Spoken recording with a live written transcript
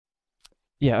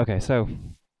Yeah, okay, so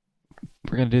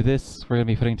we're going to do this. We're going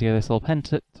to be putting together this little pen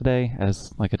today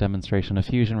as like a demonstration of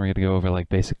Fusion. We're going to go over like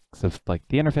basics of like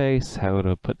the interface, how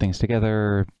to put things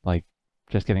together, like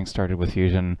just getting started with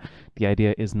Fusion. The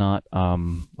idea is not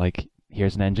like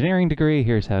here's an engineering degree,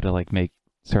 here's how to like make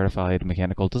certified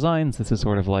mechanical designs. This is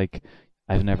sort of like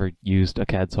I've never used a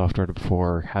CAD software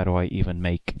before. How do I even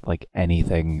make like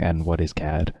anything, and what is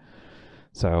CAD?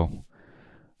 So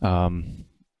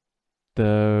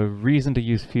the reason to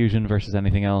use Fusion versus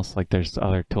anything else, like there's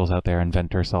other tools out there,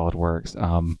 Inventor, SolidWorks,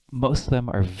 most of them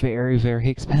are very, very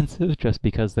expensive just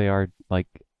because they are like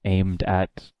aimed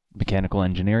at mechanical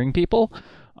engineering people.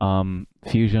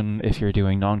 Fusion, if you're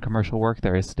doing non-commercial work,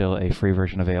 there is still a free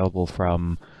version available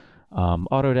from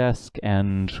Autodesk,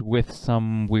 and with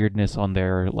some weirdness on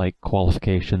their like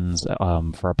qualifications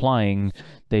for applying,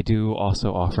 they do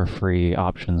also offer free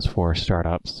options for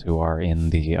startups who are in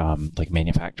the like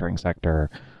manufacturing sector.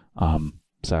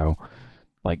 So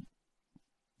like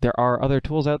there are other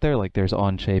tools out there, like there's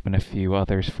Onshape and a few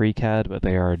others FreeCAD, but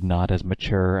they are not as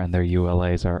mature, and their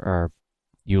ULAs are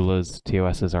EULAs,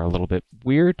 TOSs are a little bit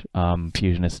weird.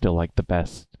 Fusion is still like the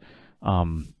best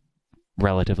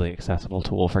relatively accessible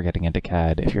tool for getting into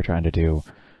CAD if you're trying to do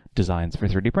designs for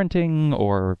 3D printing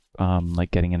or like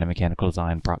getting into mechanical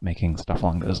design, prop making, stuff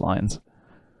along those lines.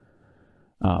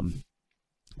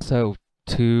 So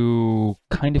to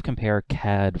kind of compare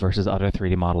CAD versus other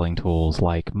 3D modeling tools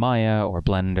like Maya or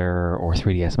Blender or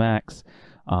 3ds Max,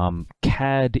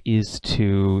 CAD is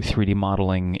to 3D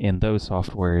modeling in those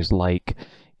softwares like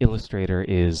Illustrator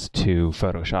is to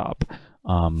Photoshop.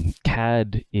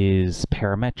 CAD is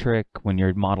parametric. When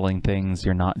you're modeling things,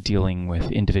 you're not dealing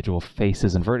with individual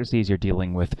faces and vertices, you're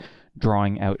dealing with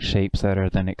drawing out shapes that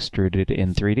are then extruded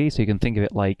in 3D. So you can think of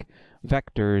it like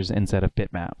vectors instead of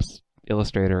bitmaps,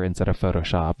 Illustrator instead of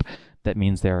Photoshop. That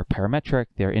means they're parametric,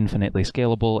 they're infinitely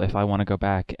scalable. If I want to go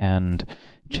back and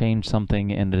change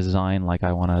something in the design, like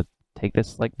I want to take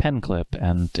this like pen clip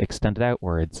and extend it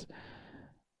outwards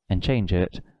and change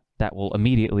it, that will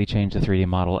immediately change the 3D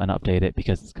model and update it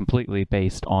because it's completely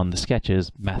based on the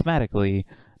sketches mathematically,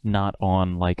 not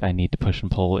on like I need to push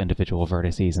and pull individual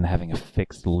vertices and having a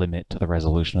fixed limit to the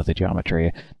resolution of the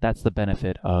geometry. That's the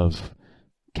benefit of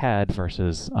CAD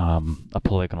versus a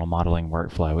polygonal modeling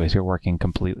workflow, is you're working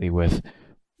completely with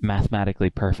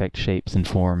mathematically perfect shapes and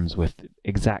forms with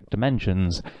exact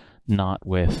dimensions, not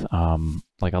with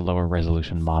like a lower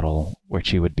resolution model,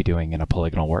 which you would be doing in a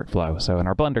polygonal workflow. So in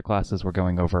our Blender classes, we're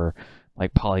going over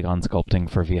like polygon sculpting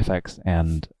for VFX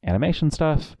and animation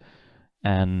stuff,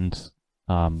 and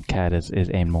CAD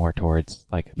is aimed more towards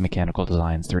like mechanical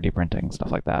designs, 3D printing,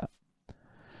 stuff like that.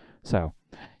 So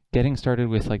getting started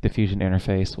with like the Fusion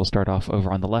interface, we'll start off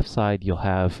over on the left side. You'll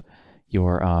have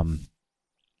your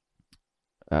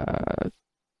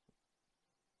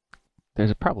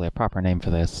there's probably a proper name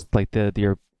for this, like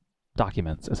your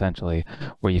documents essentially,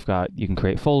 where you can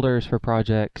create folders for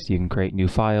projects, you can create new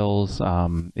files.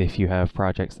 If you have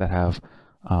projects that have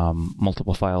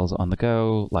multiple files on the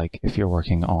go, like if you're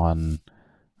working on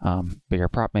bigger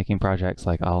prop making projects,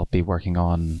 like I'll be working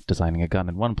on designing a gun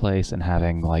in one place and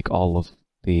having like all of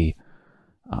the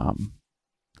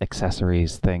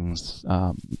accessories, things,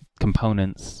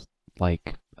 components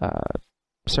like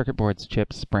circuit boards,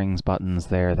 chips, springs, buttons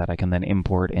there that I can then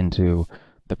import into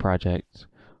the project.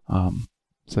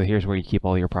 So here's where you keep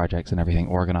all your projects and everything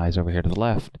organized over here to the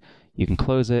left. You can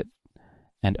close it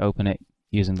and open it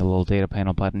using the little data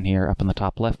panel button here up in the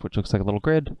top left, which looks like a little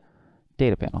grid.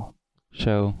 Data panel.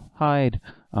 Show, hide.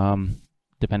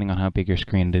 Depending on how big your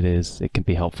screen it is, it can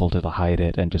be helpful to hide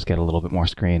it and just get a little bit more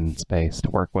screen space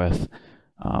to work with.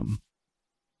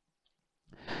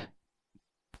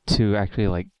 To actually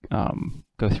like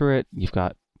go through it, you've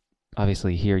got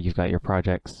obviously here you've got your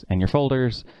projects and your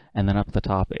folders, and then up at the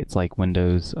top it's like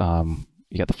Windows.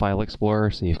 You got the File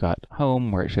Explorer, so you've got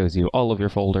Home where it shows you all of your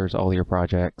folders, all your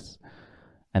projects,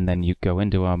 and then you go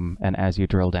into them, and as you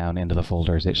drill down into the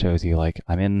folders, it shows you like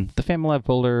I'm in the FamiLAB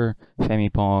folder,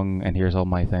 FamiPong, and here's all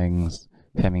my things,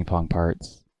 FamiPong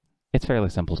parts. It's fairly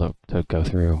simple to go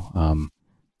through.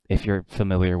 If you're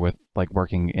familiar with like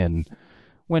working in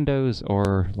Windows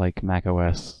or like Mac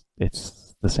OS,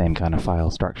 it's the same kind of file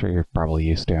structure you're probably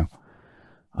used to.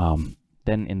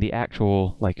 Then in the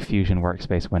actual like Fusion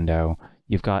workspace window,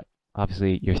 you've got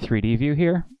obviously your 3D view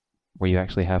here, where you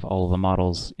actually have all of the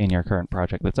models in your current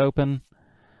project that's open.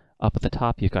 Up at the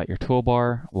top, you've got your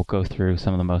toolbar. We'll go through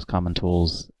some of the most common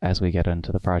tools as we get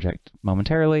into the project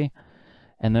momentarily.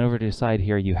 And then over to the side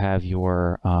here, you have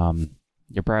your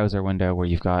browser window where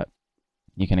you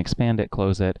can expand it,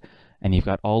 close it, and you've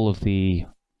got all of the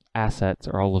assets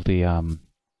or all of the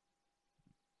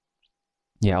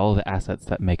yeah, all the assets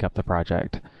that make up the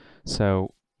project.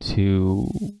 So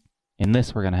in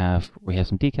this, we have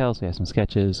some decals, we have some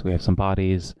sketches, we have some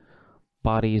bodies.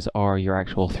 Bodies are your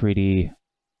actual 3D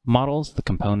models, the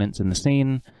components in the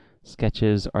scene.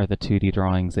 Sketches are the 2D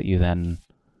drawings that you then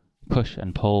push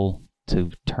and pull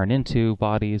to turn into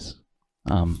bodies.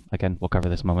 Again, we'll cover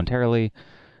this momentarily.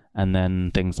 And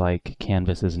then things like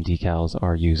canvases and decals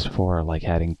are used for like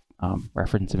adding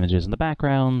reference images in the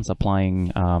backgrounds,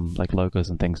 applying like logos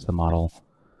and things to the model.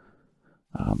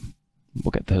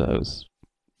 We'll get to those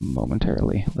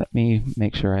momentarily. Let me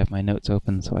make sure I have my notes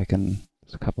open so I can,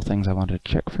 there's a couple things I wanted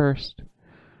to check first.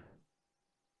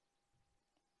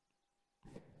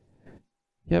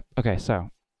 Yep, okay, so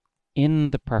in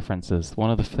the preferences,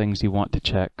 one of the things you want to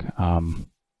check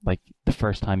like the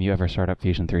first time you ever start up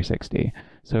Fusion 360.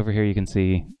 So over here you can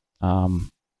see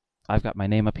I've got my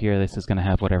name up here. This is going to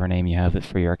have whatever name you have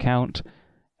for your account.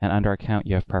 And under account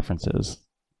you have preferences.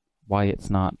 Why it's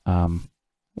not,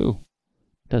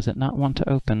 does it not want to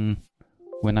open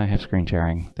when I have screen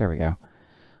sharing? There we go.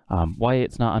 Why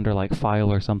it's not under like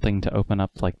file or something to open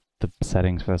up like the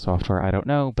settings for the software, I don't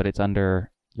know, but it's under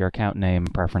your account name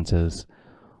preferences.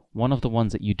 One of the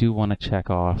ones that you do want to check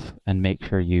off and make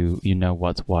sure you know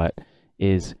what's what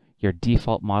is your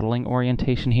default modeling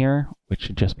orientation here, which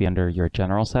should just be under your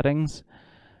general settings.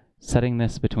 Setting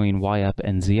this between Y up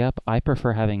and Z up, I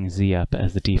prefer having Z up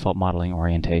as the default modeling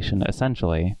orientation.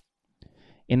 Essentially,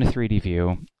 in a 3D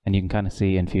view, and you can kind of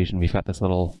see in Fusion, we've got this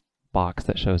little box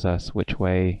that shows us which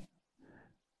way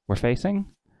we're facing.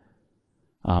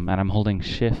 And I'm holding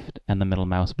Shift and the middle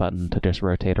mouse button to just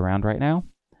rotate around right now.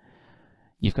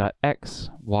 You've got X,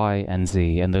 Y, and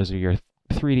Z, and those are your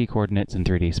 3D coordinates in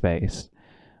 3D space.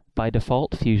 By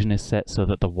default, Fusion is set so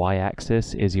that the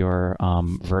Y-axis is your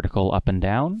vertical up and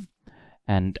down,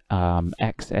 and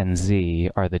X and Z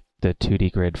are the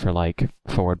 2D grid for like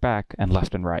forward, back, and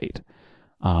left and right.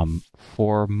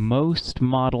 For most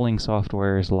modeling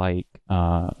softwares like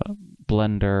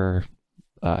Blender,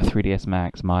 3ds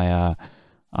Max, Maya,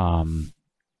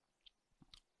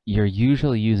 you're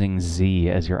usually using Z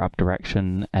as your up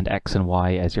direction and X and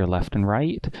Y as your left and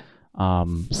right.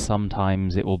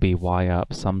 Sometimes it will be Y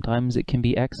up, sometimes it can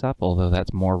be X up, although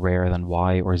that's more rare than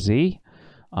Y or Z.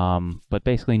 But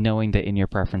basically knowing that in your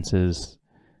preferences...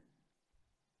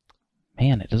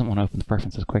 Man, it doesn't want to open the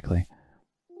preferences quickly.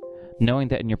 Knowing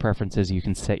that in your preferences you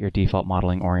can set your default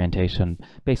modeling orientation.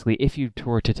 Basically, if you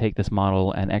were to take this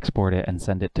model and export it and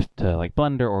send it to like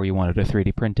Blender, or you wanted to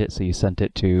 3D print it, so you sent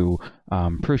it to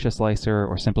Prusa Slicer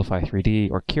or Simplify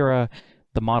 3D or Cura,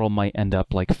 the model might end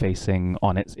up like facing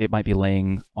on its, it might be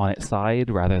laying on its side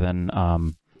rather than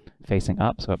facing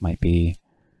up, so it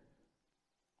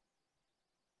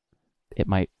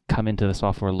might come into the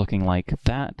software looking like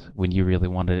that when you really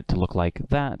wanted it to look like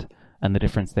that. And the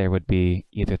difference there would be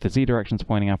either the Z direction is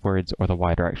pointing upwards or the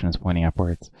Y direction is pointing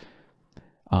upwards.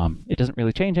 It doesn't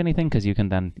really change anything because you can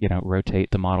then,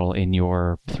 rotate the model in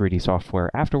your 3D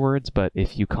software afterwards. But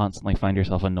if you constantly find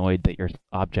yourself annoyed that your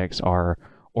objects are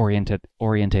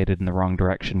oriented in the wrong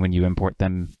direction when you import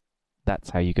them,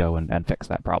 that's how you go and fix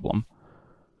that problem.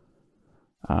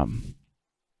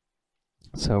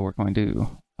 So we're going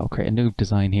to, I'll create a new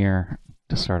design here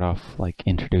to start off like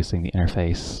introducing the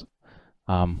interface.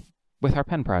 With our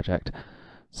pen project.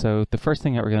 So the first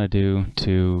thing that we're going to do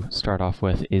to start off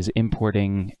with is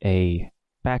importing a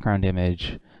background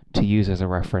image to use as a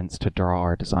reference to draw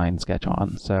our design sketch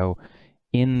on. So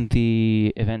in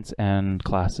the events and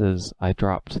classes, I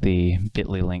dropped the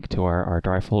bit.ly link to our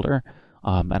drive folder,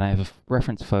 and I have a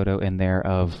reference photo in there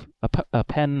of a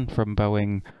pen from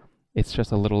Boeing. It's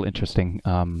just a little interesting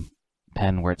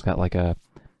pen where it's got like a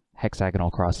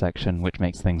hexagonal cross-section, which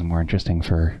makes things more interesting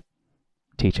for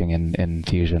teaching in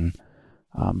Fusion.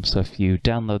 So if you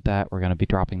download that, we're going to be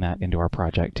dropping that into our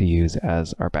project to use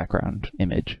as our background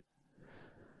image.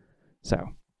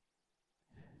 So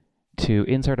to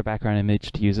insert a background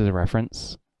image to use as a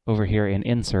reference, over here in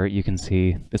Insert, you can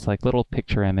see this like little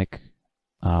picturamic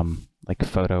like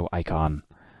photo icon.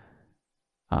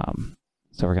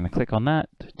 So we're going to click on that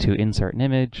to insert an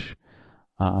image.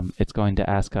 It's going to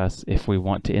ask us if we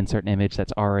want to insert an image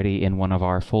that's already in one of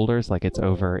our folders, like it's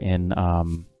over in,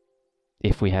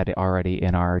 if we had it already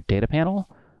in our data panel.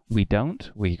 We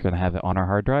don't. We're going to have it on our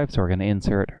hard drive, so we're going to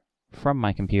insert from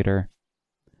my computer.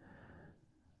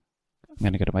 I'm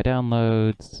going to go to my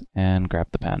downloads and grab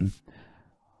the pen.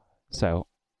 So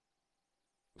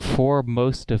for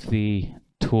most of the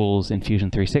tools in Fusion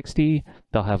 360,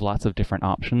 they'll have lots of different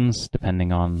options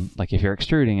depending on, like if you're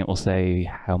extruding, it will say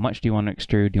how much do you want to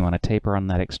extrude, do you want to taper on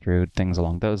that extrude, things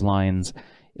along those lines.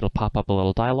 It'll pop up a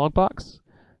little dialog box.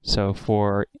 So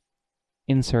for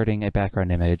inserting a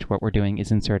background image, what we're doing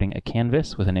is inserting a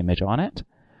canvas with an image on it,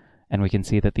 and we can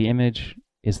see that the image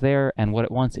is there, and what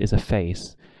it wants is a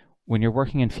face. When you're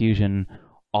working in Fusion,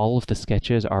 all of the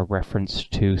sketches are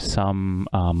referenced to some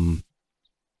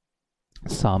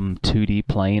 2D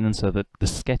plane, and so that the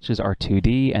sketches are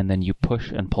 2D, and then you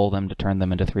push and pull them to turn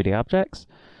them into 3D objects.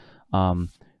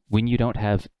 When you don't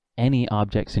have any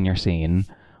objects in your scene,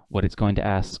 what it's going to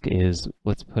ask is,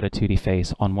 let's put a 2D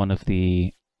face on one of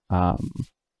the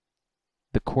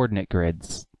coordinate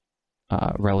grids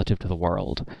relative to the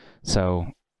world. So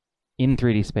in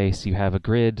 3D space, you have a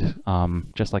grid,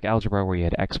 just like algebra, where you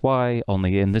had x, y,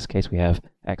 only in this case we have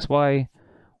x, y,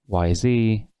 y,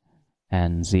 z,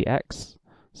 and zx.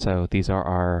 So these are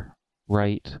our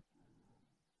right,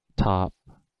 top,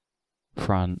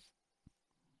 front,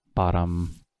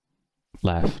 bottom,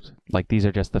 left. Like, these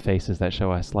are just the faces that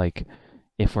show us, like,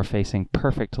 if we're facing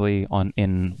perfectly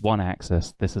in one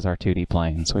axis, this is our 2D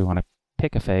plane. So we want to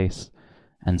pick a face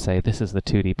and say, this is the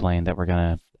 2D plane that we're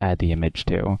going to add the image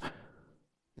to.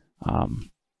 And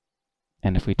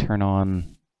if we turn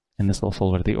on, in this little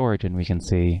folder, the origin, we can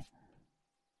see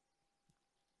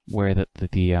where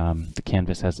the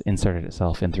canvas has inserted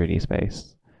itself in 3D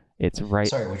space. It's right.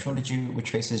 Sorry, which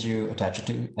face did you attach it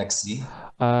to? XZ?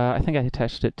 I think I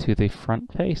attached it to the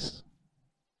front face,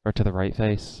 or to the right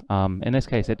face. In this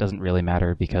case, it doesn't really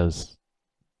matter because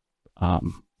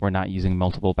we're not using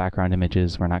multiple background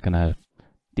images. We're not gonna.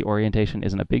 The orientation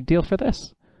isn't a big deal for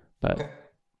this, but okay.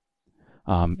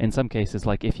 In some cases,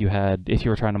 like if you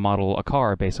were trying to model a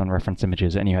car based on reference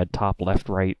images and you had top, left,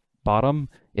 right, bottom,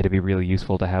 it'd be really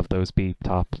useful to have those be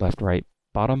top, left, right,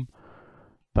 bottom.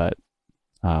 But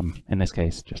in this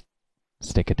case, just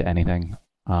stick it to anything.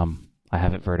 I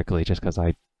have it vertically just because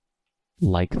I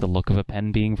like the look of a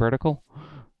pen being vertical.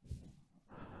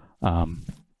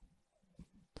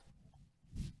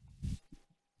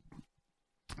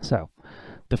 So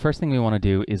the first thing we want to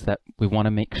do is that we want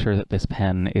to make sure that this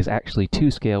pen is actually to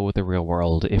scale with the real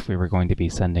world if we were going to be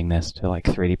sending this to like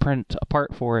 3D print a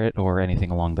part for it or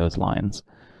anything along those lines.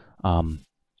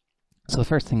 So the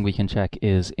first thing we can check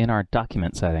is in our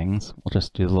document settings, we'll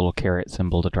just do the little caret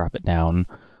symbol to drop it down,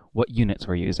 what units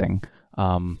we're using.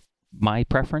 My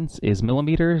preference is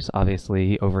millimeters.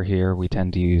 Obviously over here we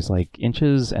tend to use like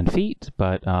inches and feet,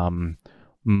 but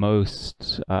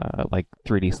most like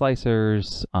 3D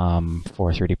slicers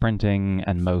for 3D printing,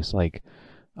 and most like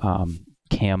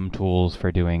CAM tools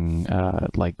for doing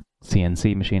like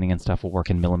CNC machining and stuff will work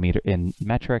in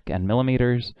metric and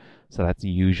millimeters. So that's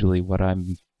usually what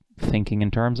I'm thinking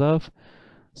in terms of.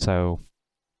 So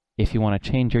if you want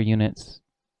to change your units,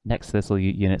 next to this little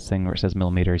units thing where it says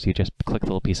millimeters, you just click the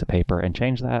little piece of paper and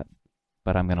change that,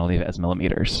 but I'm going to leave it as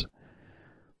millimeters.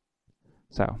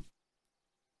 So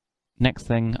next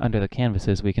thing, under the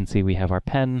canvases, we can see we have our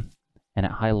pen, and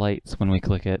it highlights when we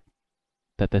click it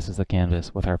that this is the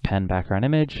canvas with our pen background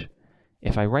image.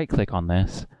 If I right-click on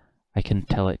this, I can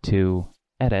tell it to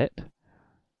edit,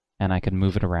 and I can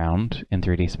move it around in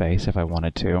 3D space if I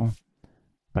wanted to,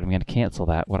 but I'm going to cancel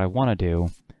that. What I want to do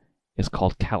is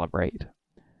called calibrate.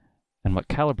 And what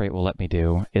calibrate will let me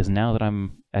do is, now that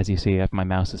as you see, if my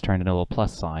mouse is turned into a little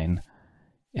plus sign,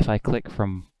 if I click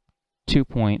from 2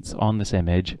 points on this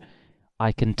image,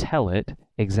 I can tell it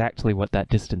exactly what that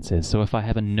distance is. So if I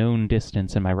have a known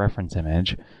distance in my reference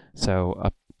image,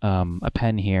 so a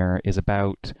pen here is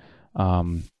about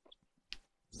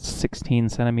 16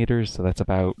 centimeters, so that's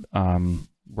about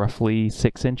roughly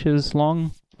 6 inches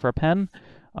long for a pen.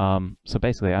 So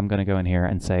basically I'm going to go in here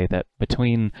and say that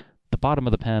between the bottom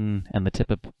of the pen and the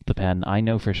tip of the pen, I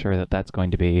know for sure that that's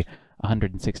going to be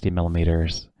 160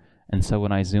 millimeters. And so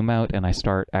when I zoom out and I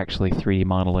start actually 3D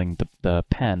modeling the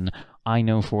pen, I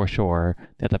know for sure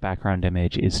that the background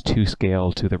image is to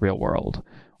scale to the real world,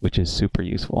 which is super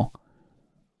useful.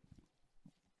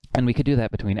 And we could do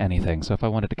that between anything. So if I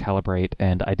wanted to calibrate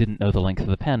and I didn't know the length of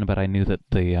the pen, but I knew that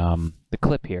the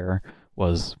clip here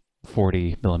was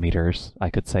 40 millimeters, I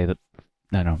could say that,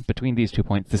 no, between these 2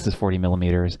 points, this is 40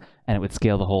 millimeters, and it would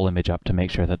scale the whole image up to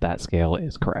make sure that that scale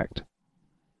is correct.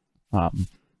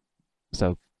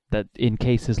 So that in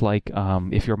cases like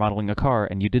if you're modeling a car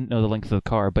and you didn't know the length of the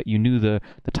car, but you knew the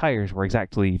tires were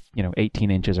exactly 18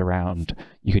 inches around,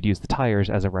 you could use the tires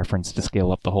as a reference to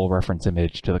scale up the whole reference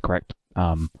image to the correct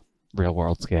real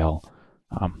world scale.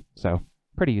 So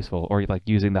pretty useful. Or like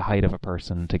using the height of a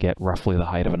person to get roughly the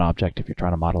height of an object if you're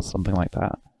trying to model something like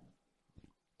that.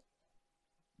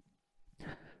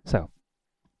 So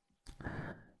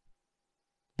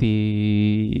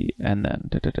and then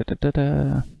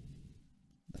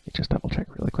let me just double check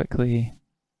really quickly.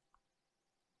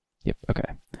 Yep,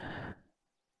 okay.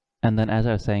 And then as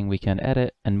I was saying, we can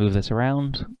edit and move this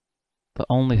around. The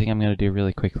only thing I'm going to do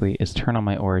really quickly is turn on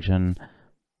my origin,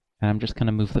 and I'm just going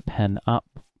to move the pen up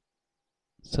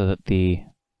so that the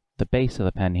base of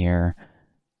the pen here,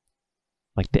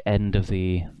 like the end of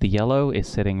the yellow, is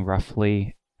sitting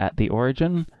roughly at the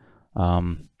origin.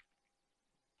 The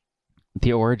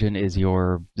origin is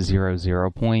your 0,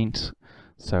 0 point,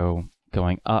 so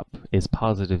going up is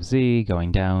positive z,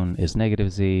 going down is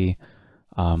negative z,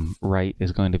 right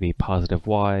is going to be positive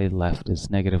y, left is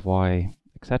negative y,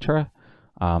 etc.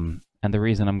 And the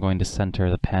reason I'm going to center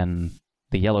the pen,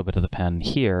 the yellow bit of the pen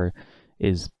here,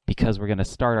 is because we're going to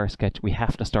start our sketch. We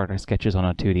have to start our sketches on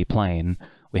a 2D plane.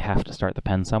 We have to start the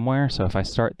pen somewhere. So if I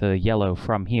start the yellow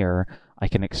from here, I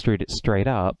can extrude it straight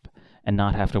up and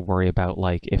not have to worry about,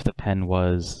 like, if the pen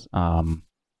was,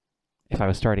 if I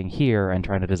was starting here and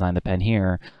trying to design the pen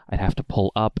here, I'd have to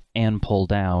pull up and pull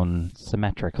down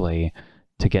symmetrically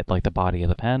to get, like, the body of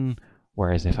the pen.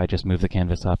 Whereas if I just move the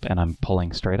canvas up and I'm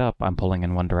pulling straight up, I'm pulling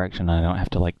in one direction and I don't have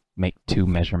to, like, make two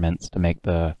measurements to make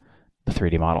the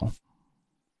 3D model.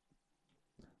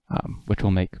 Which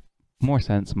will make more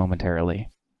sense momentarily.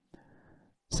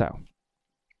 So,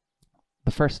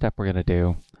 the first step we're going to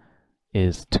do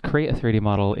is to create a 3D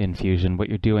model in Fusion. What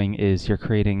you're doing is you're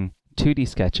creating 2D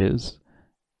sketches,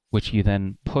 which you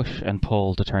then push and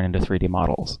pull to turn into 3D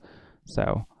models.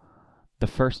 So, the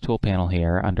first tool panel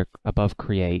here, above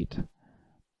Create,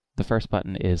 the first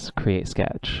button is Create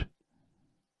Sketch.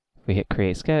 If we hit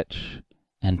Create Sketch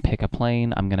and pick a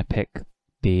plane, I'm going to pick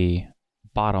the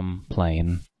bottom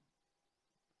plane.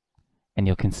 And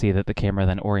you can see that the camera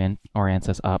then orients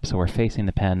us up, so we're facing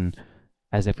the pen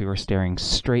as if we were staring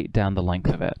straight down the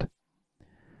length of it.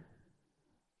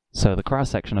 So the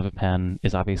cross-section of a pen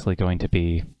is obviously going to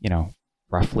be, you know,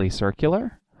 roughly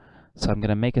circular. So I'm going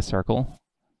to make a circle.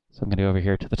 So I'm going to go over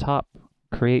here to the top,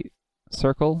 create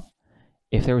circle.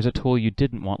 If there was a tool you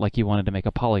didn't want, like you wanted to make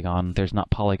a polygon, there's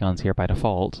not polygons here by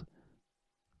default.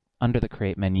 Under the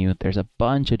Create menu, there's a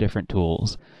bunch of different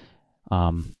tools.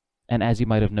 And as you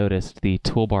might have noticed, the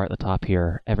toolbar at the top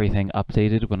here, everything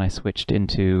updated when I switched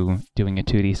into doing a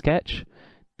 2D sketch.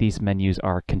 These menus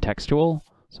are contextual,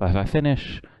 so if I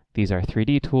finish, these are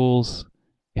 3D tools.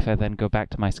 If I then go back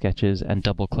to my sketches and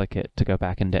double-click it to go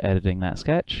back into editing that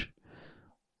sketch,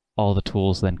 all the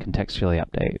tools then contextually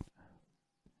update.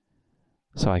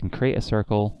 So I can create a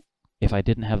circle. If I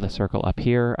didn't have the circle up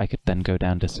here, I could then go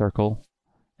down to Circle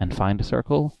and find a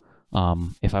circle.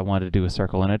 If I wanted to do a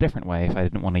circle in a different way, if I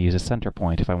didn't want to use a center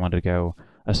point, if I wanted to go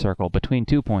a circle between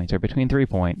 2 points or between 3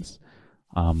 points,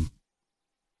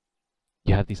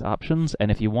 you have these options.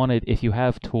 And if you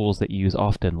have tools that you use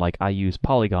often, like I use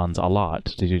polygons a lot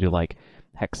to do like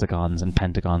hexagons and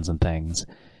pentagons and things,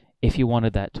 if you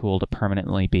wanted that tool to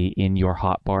permanently be in your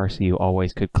hotbar so you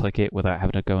always could click it without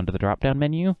having to go into the drop-down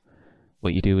menu,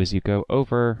 what you do is you go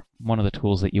over one of the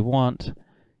tools that you want,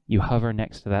 you hover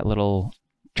next to that little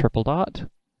triple dot,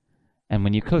 and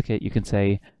when you click it, you can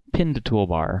say pin to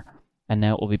toolbar, and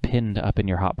now it will be pinned up in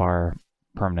your hotbar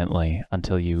permanently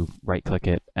until you right-click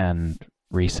it and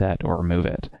reset or remove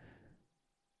it.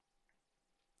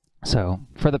 So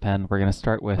for the pen, we're going to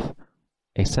start with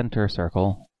a center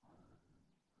circle.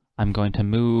 I'm going to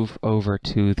move over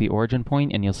to the origin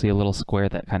point, and you'll see a little square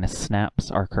that kind of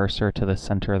snaps our cursor to the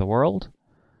center of the world.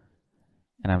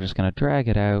 And I'm just going to drag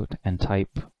it out and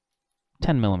type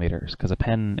 10 millimeters, because a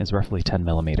pen is roughly 10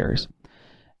 millimeters.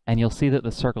 And you'll see that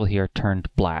the circle here turned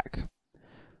black.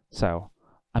 So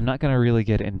I'm not going to really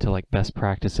get into like best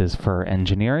practices for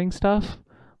engineering stuff,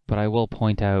 but I will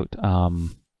point out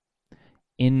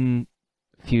in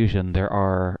Fusion there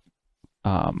are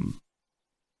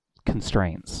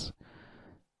constraints,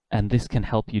 and this can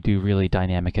help you do really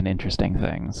dynamic and interesting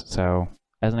things. So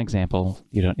as an example,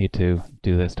 you don't need to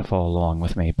do this to follow along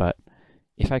with me, but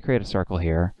if I create a circle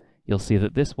here, you'll see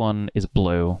that this one is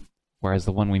blue, whereas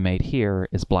the one we made here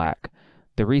is black.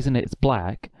 The reason it's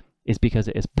black is because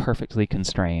it is perfectly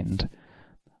constrained.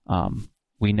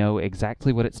 We know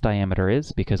exactly what its diameter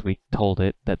is because we told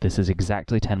it that this is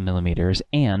exactly 10 millimeters,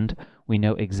 and we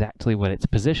know exactly what its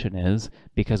position is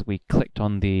because we clicked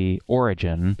on the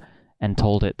origin and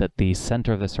told it that the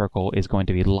center of the circle is going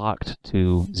to be locked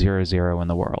to 0, 0 in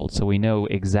the world. So we know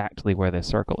exactly where this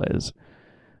circle is.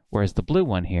 Whereas the blue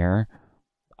one here,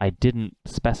 I didn't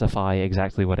specify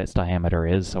exactly what its diameter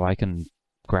is, so I can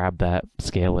grab that,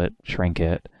 scale it, shrink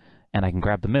it, and I can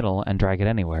grab the middle and drag it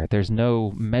anywhere. There's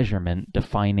no measurement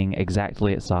defining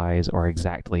exactly its size or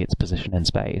exactly its position in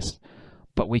space,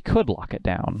 but we could lock it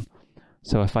down.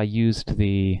 So if I used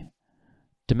the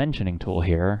dimensioning tool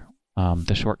here,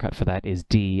 the shortcut for that is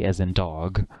D as in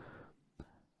dog.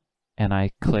 and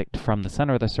I clicked from the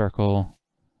center of the circle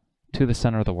to the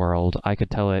center of the world, I could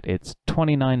tell it it's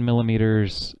 29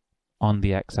 millimeters on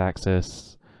the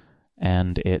x-axis,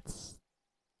 and it's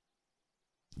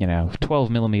 12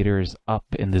 millimeters up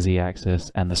in the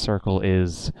z-axis, and the circle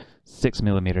is 6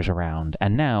 millimeters around.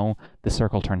 And now the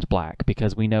circle turns black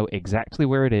because we know exactly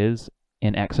where it is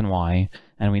in x and y,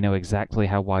 and we know exactly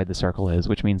how wide the circle is,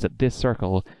 which means that this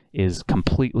circle is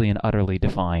completely and utterly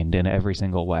defined in every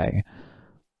single way.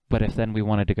 But if then we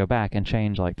wanted to go back and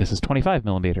change, like, this is 25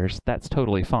 millimeters, that's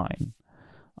totally fine.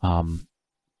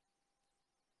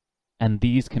 And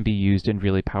these can be used in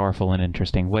really powerful and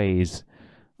interesting ways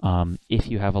if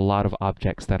you have a lot of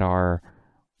objects that are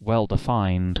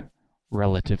well-defined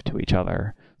relative to each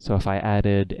other. So if I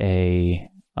added a,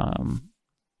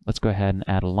 let's go ahead and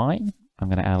add a line. I'm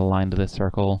going to add a line to this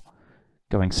circle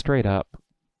going straight up.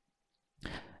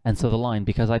 And so the line,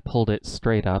 because I pulled it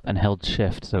straight up and held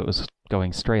shift so it was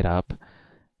going straight up,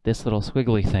 this little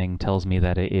squiggly thing tells me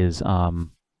that it is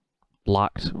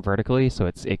locked vertically, so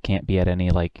it can't be at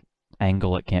any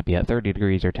angle. It can't be at 30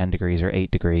 degrees or 10 degrees or 8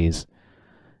 degrees.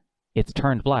 It's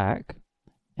turned black,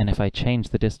 and if I change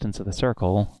the distance of the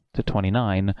circle to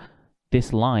 29,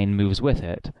 this line moves with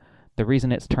it. The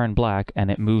reason it's turned black and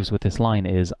it moves with this line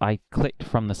is I clicked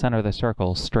from the center of the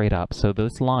circle straight up, so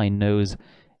this line knows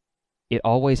it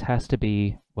always has to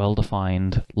be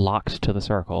well-defined, locked to the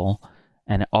circle,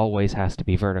 and it always has to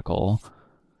be vertical.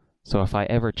 So if I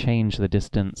ever change the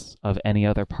distance of any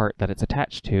other part that it's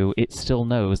attached to, it still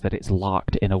knows that it's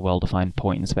locked in a well-defined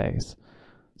point in space.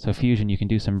 So Fusion, you can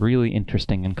do some really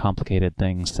interesting and complicated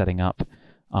things, setting up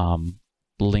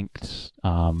linked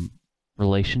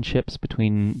relationships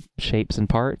between shapes and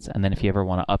parts, and then if you ever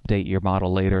want to update your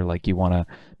model later, like you want to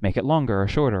make it longer or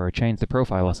shorter or change the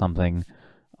profile of something,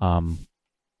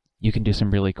 you can do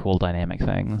some really cool dynamic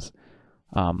things.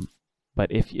 But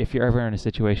if you're ever in a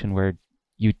situation where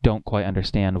you don't quite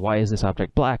understand, why is this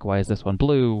object black, why is this one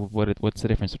blue, what's the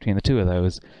difference between the two of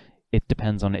those, it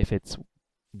depends on if it's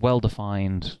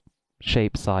well-defined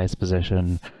shape, size,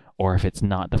 position, or if it's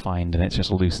not defined and it's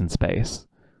just loose in space.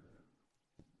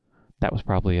 That was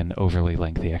probably an overly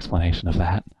lengthy explanation of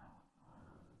that.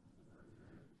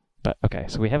 But okay,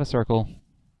 so we have a circle.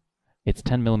 It's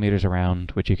 10 millimeters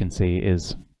around, which you can see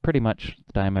is pretty much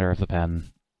the diameter of the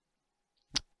pen.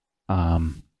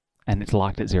 And it's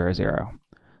locked at 0, 0.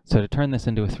 So to turn this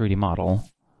into a 3D model,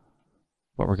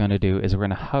 what we're going to do is we're going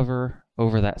to hover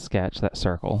over that sketch, that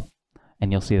circle,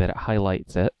 and you'll see that it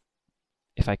highlights it.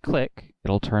 If I click,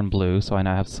 it'll turn blue, so I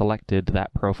now have selected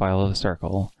that profile of the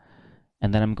circle.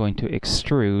 And then I'm going to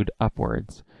extrude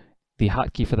upwards. The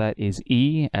hotkey for that is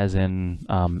E, as in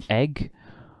egg,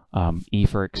 E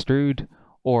for extrude,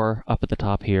 or up at the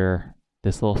top here,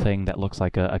 this little thing that looks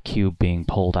like a cube being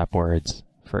pulled upwards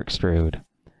for extrude.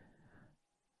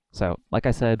 So, like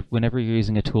I said, whenever you're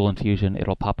using a tool in Fusion,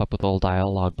 it'll pop up with a little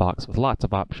dialog box with lots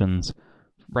of options.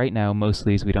 Right now, most of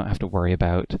these we don't have to worry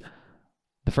about.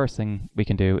 The first thing we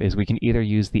can do is we can either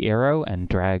use the arrow and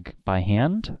drag by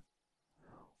hand,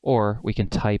 or we can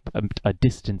type a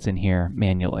distance in here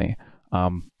manually.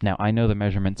 Now, I know the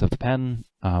measurements of the pen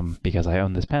because I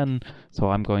own this pen, so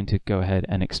I'm going to go ahead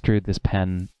and extrude this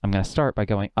pen. I'm going to start by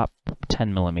going up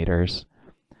 10 millimeters.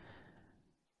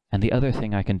 And the other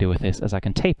thing I can do with this is I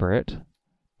can taper it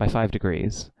by 5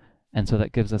 degrees. And so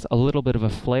that gives us a little bit of a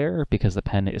flare because the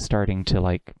pen is starting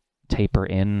to taper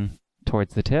in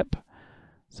towards the tip.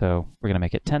 So we're going to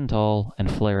make it 10 tall and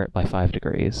flare it by 5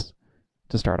 degrees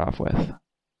to start off with.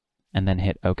 And then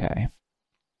hit OK.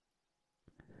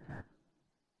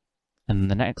 And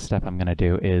the next step I'm going to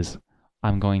do is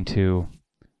I'm going to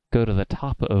go to the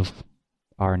top of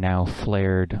our now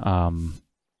flared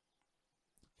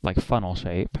funnel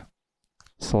shape,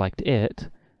 select it,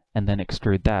 and then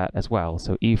extrude that as well.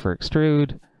 So E for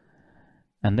extrude,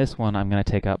 and this one I'm going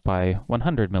to take up by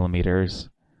 100 millimeters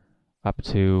up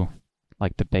to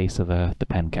the base of the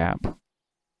pen cap,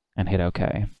 and hit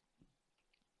OK.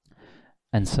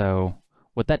 And so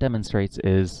what that demonstrates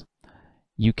is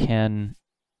you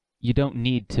don't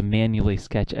need to manually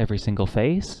sketch every single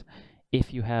face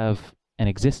if you have an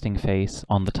existing face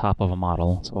on the top of a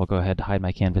model. So I'll go ahead and hide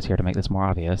my canvas here to make this more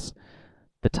obvious.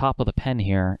 The top of the pen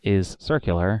here is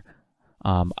circular.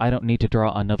 I don't need to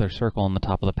draw another circle on the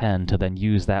top of the pen to then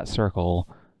use that circle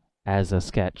as a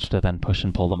sketch to then push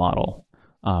and pull the model.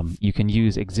 You can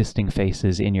use existing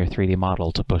faces in your 3D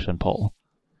model to push and pull.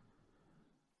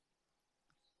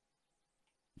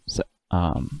 So,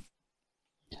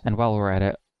 and while we're at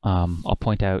it, I'll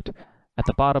point out at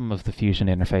the bottom of the Fusion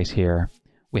interface here,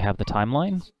 we have the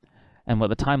timeline. And what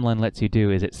the timeline lets you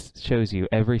do is it shows you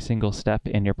every single step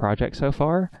in your project so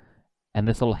far, And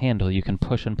this little handle, you can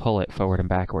push and pull it forward and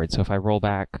backward. So if I roll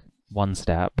back one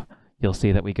step, you'll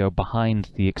see that we go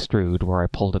behind the extrude where I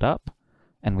pulled it up,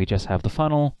 and we just have the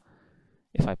funnel.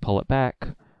 If I pull it back,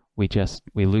 we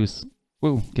lose,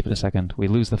 give it a second. We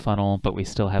lose the funnel, but we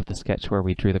still have the sketch where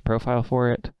we drew the profile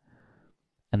for it.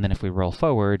 And then if we roll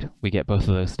forward, we get both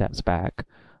of those steps back.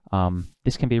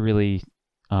 This can be really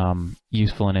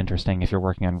useful and interesting if you're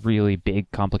working on really big,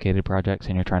 complicated projects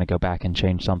and you're trying to go back and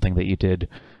change something that you did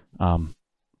a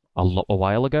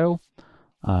while ago.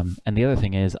 And the other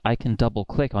thing is I can double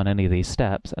click on any of these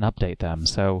steps and update them.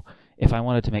 So if I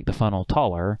wanted to make the funnel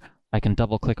taller, I can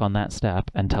double click on that step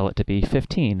and tell it to be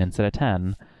 15 instead of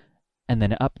 10, and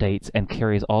then it updates and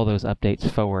carries all those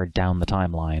updates forward down the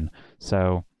timeline.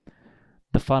 So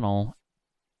the funnel,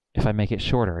 if I make it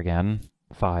shorter again,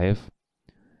 5,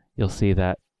 you'll see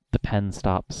that the pen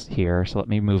stops here. So let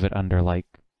me move it under like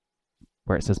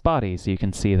where it says body, so you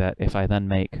can see that if I then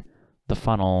make the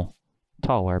funnel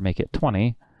taller, make it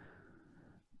 20,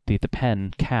 the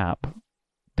pen cap,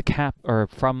 or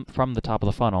from the top of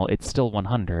the funnel, it's still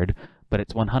 100, but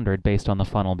it's 100 based on the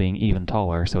funnel being even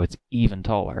taller, so it's even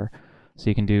taller. So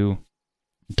you can do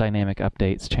dynamic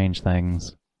updates, change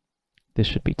things. This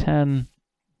should be 10,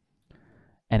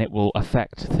 and it will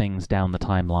affect things down the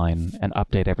timeline and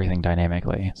update everything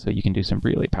dynamically. So you can do some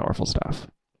really powerful stuff.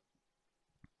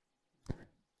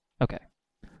 Okay,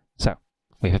 so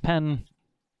we have a pen.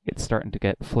 It's starting to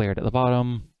get flared at the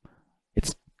bottom.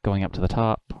 It's going up to the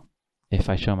top. If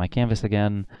I show my canvas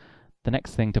again, the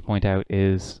next thing to point out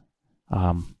is,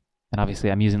 and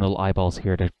obviously I'm using little eyeballs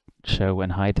here to show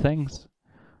and hide things.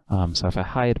 So if I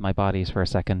hide my bodies for a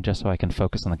second, just so I can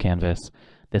focus on the canvas,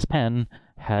 this pen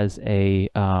has a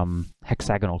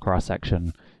hexagonal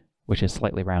cross-section, which is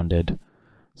slightly rounded.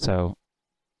 So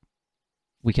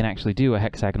we can actually do a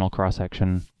hexagonal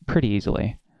cross-section pretty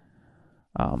easily.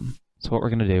 So what we're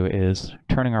going to do is,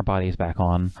 turning our bodies back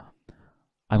on,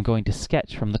 I'm going to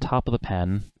sketch from the top of the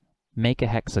pen, make a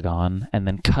hexagon, and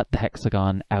then cut the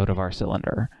hexagon out of our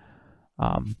cylinder.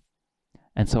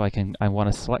 And so I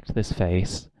want to select this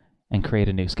face and create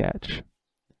a new sketch.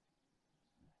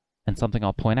 And something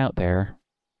I'll point out there,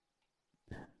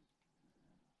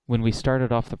 when we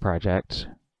started off the project,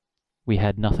 we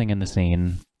had nothing in the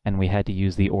scene, and we had to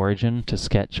use the origin to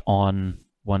sketch on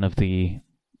one of the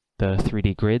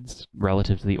 3D grids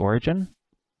relative to the origin.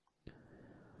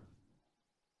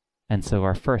 And so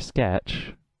our first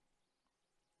sketch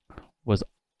was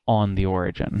on the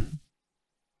origin.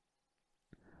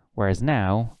 Whereas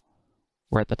now,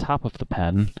 we're at the top of the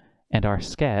pen, and our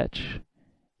sketch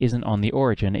isn't on the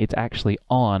origin, it's actually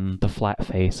on the flat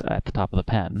face at the top of the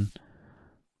pen.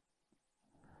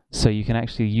 So you can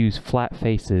actually use flat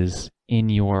faces in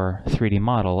your 3D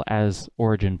model as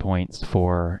origin points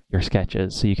for your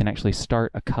sketches. So you can actually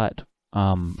start a cut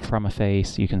from a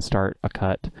face, you can start a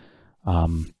cut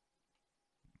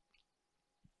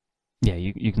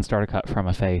you can start a cut from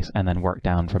a face and then work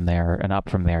down from there and up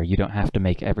from there. You don't have to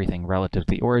make everything relative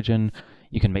to the origin.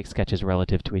 You can make sketches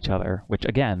relative to each other, which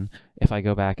again, if I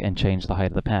go back and change the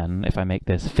height of the pen, if I make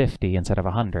this 50 instead of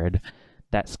 100,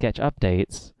 that sketch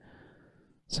updates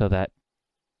so that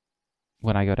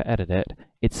when I go to edit it,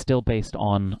 it's still based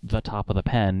on the top of the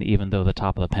pen, even though the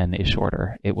top of the pen is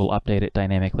shorter. It will update it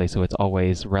dynamically, so it's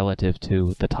always relative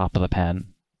to the top of the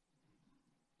pen,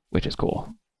 which is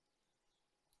cool.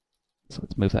 So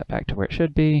let's move that back to where it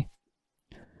should be.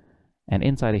 And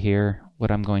inside of here, what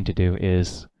I'm going to do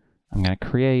is I'm going to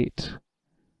create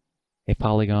a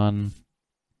polygon,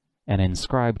 an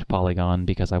inscribed polygon,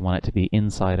 because I want it to be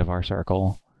inside of our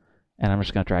circle. And I'm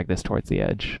just going to drag this towards the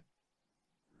edge.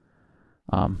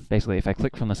 Basically, if I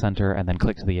click from the center and then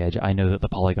click to the edge, I know that the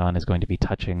polygon is going to be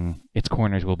touching, its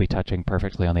corners will be touching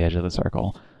perfectly on the edge of the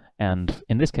circle. And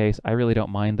in this case, I really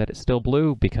don't mind that it's still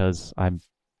blue, because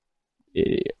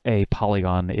a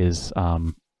polygon is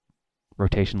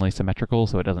rotationally symmetrical,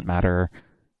 so it doesn't matter.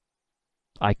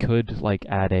 I could like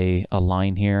add a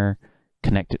line here,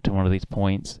 connect it to one of these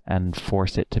points, and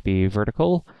force it to be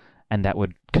vertical, and that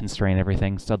would constrain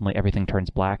everything. Suddenly everything turns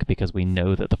black because we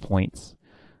know that the points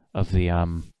of the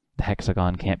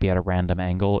hexagon can't be at a random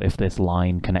angle. If this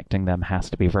line connecting them has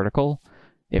to be vertical,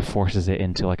 it forces it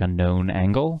into like a known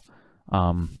angle,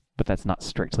 but that's not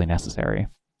strictly necessary.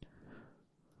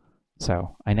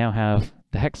 So I now have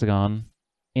the hexagon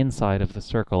inside of the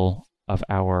circle of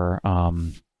our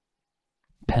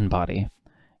pen body.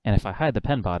 And if I hide the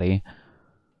pen body,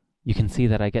 you can see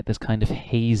that I get this kind of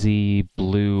hazy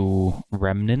blue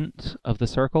remnant of the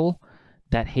circle.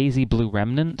 That hazy blue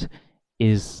remnant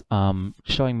is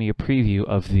showing me a preview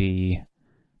of the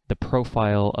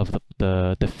profile of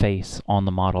the face on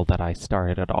the model that I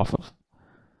started it off of.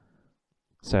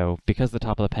 So because the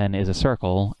top of the pen is a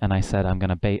circle, and I said I'm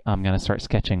gonna start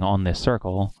sketching on this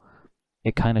circle,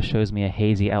 it kind of shows me a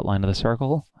hazy outline of the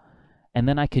circle, and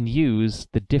then I can use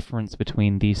the difference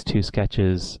between these two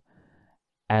sketches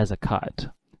as a cut.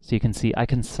 So you can see I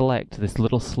can select this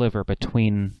little sliver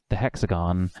between the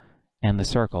hexagon and the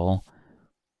circle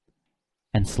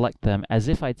and select them as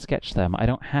if I'd sketched them. I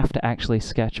don't have to actually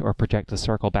sketch or project the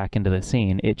circle back into the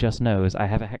scene. It just knows I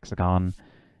have a hexagon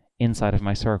inside of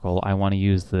my circle. I want to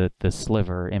use the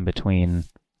sliver in between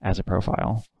as a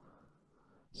profile.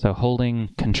 So holding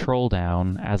Control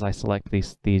down as I select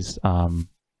these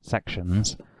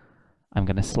sections, I'm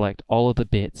going to select all of the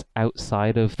bits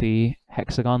outside of the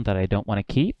hexagon that I don't want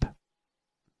to keep.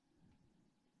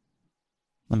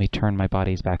 Let me turn my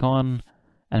bodies back on,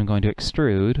 and I'm going to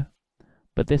extrude,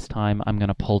 but this time I'm going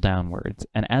to pull downwards.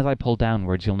 And as I pull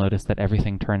downwards, you'll notice that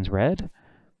everything turns red.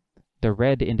 The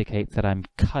red indicates that I'm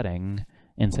cutting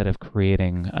instead of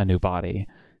creating a new body.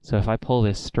 So if I pull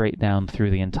this straight down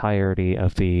through the entirety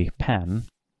of the pen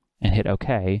and hit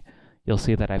OK, you'll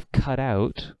see that I've cut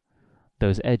out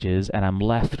those edges and I'm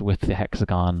left with the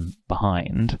hexagon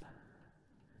behind.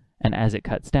 And as it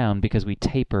cuts down, because we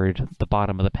tapered the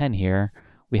bottom of the pen here,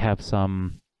 we have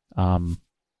some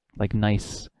like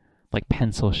nice like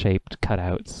pencil-shaped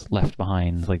cutouts left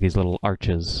behind, like these little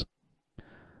arches,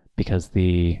 because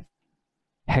the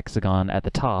hexagon at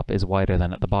the top is wider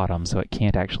than at the bottom, so it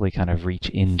can't actually kind of reach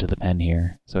into the pen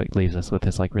here. So it leaves us with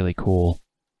this like really cool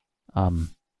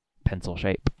pencil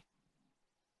shape.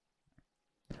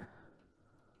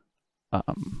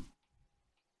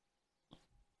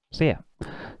 So yeah,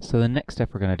 so the next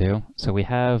step we're going to do, so we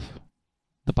have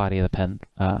the body of the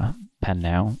pen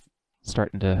now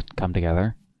starting to come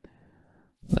together.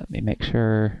 Let me make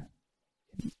sure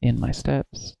in my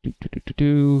steps,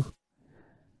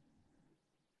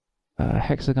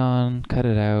 hexagon, cut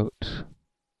it out,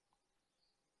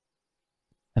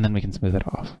 and then we can smooth it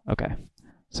off. Okay,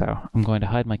 so I'm going to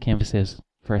hide my canvases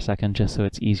for a second just so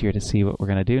it's easier to see what we're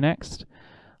going to do next.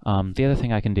 The other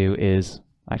thing I can do is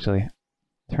actually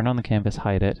turn on the canvas,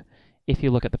 hide it. If you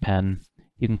look at the pen,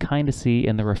 you can kind of see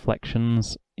in the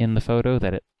reflections in the photo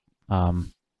that it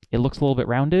looks a little bit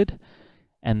rounded,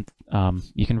 and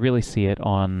you can really see it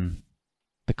on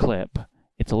the clip.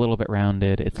 It's a little bit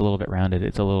rounded, it's a little bit rounded,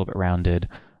 it's a little bit rounded.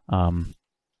 In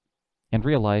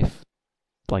real life,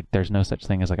 like there's no such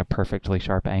thing as like a perfectly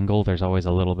sharp angle. There's always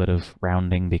a little bit of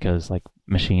rounding because like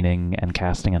machining and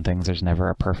casting and things, there's never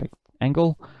a perfect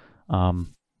angle. So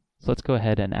let's go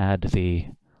ahead and add the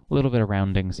little bit of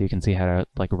rounding so you can see how to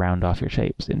like round off your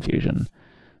shapes in Fusion.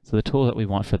 So the tool that we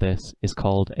want for this is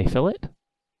called a fillet.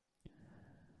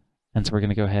 And so we're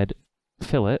going to go ahead,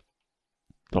 fillet.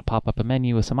 It'll pop up a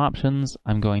menu with some options.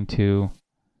 I'm going to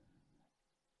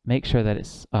make sure that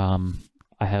it's I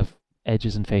have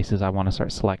edges and faces I want to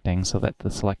start selecting so that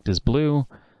the select is blue.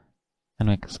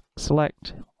 And I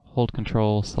select, hold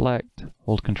Control, select,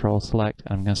 hold Control, select.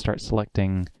 And I'm going to start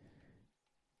selecting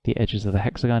the edges of the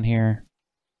hexagon here.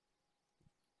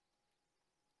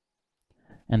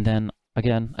 And then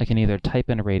again, I can either type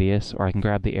in a radius or I can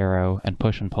grab the arrow and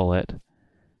push and pull it.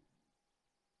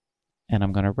 And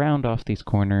I'm going to round off these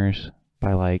corners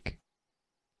by like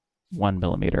 1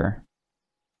 millimeter.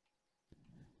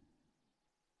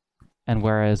 And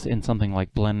whereas in something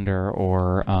like Blender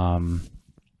or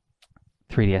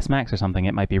 3ds Max or something,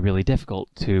 it might be really difficult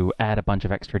to add a bunch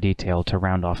of extra detail to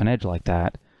round off an edge like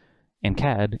that. In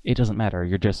CAD, it doesn't matter.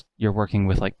 You're working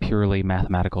with like purely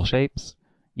mathematical shapes.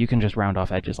 You can just round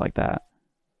off edges like that.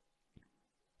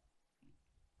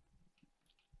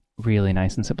 Really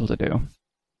nice and simple to do.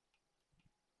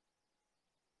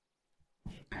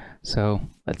 So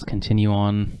let's continue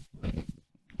on,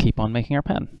 keep on making our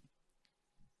pen.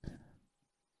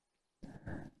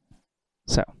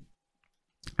 So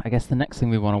I guess the next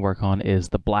thing we want to work on is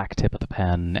the black tip of the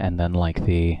pen and then like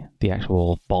the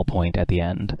actual ballpoint at the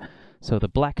end. So the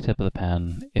black tip of the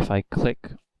pen, if I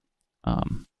click,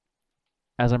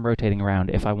 as I'm rotating around,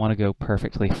 if I want to go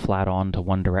perfectly flat on to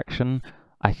one direction,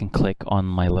 I can click on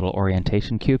my little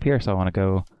orientation cube here. So I'm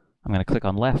going to click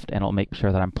on left and it'll make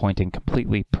sure that I'm pointing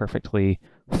completely perfectly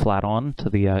flat on to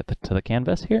the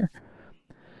canvas here.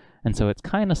 And so it's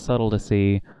kind of subtle to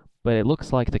see, but it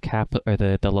looks like the cap or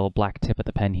the little black tip of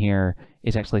the pen here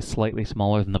is actually slightly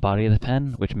smaller than the body of the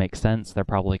pen, which makes sense. They're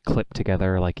probably clipped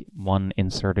together, like one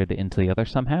inserted into the other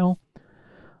somehow.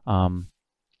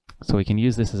 So we can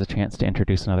use this as a chance to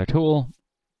introduce another tool.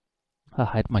 I'll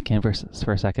hide my canvas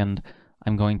for a second.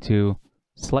 I'm going to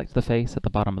select the face at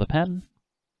the bottom of the pen,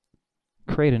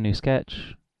 create a new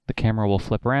sketch. The camera will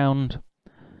flip around.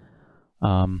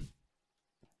 And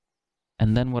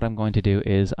And then what I'm going to do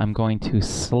is I'm going to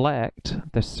select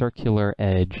the circular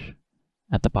edge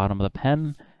at the bottom of the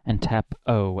pen and tap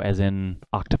O as in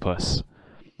octopus.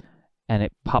 And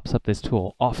it pops up this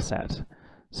tool, offset.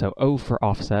 So O for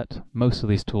offset. Most of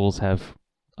these tools have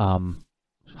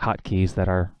hotkeys that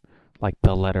are like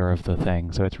the letter of the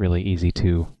thing, so it's really easy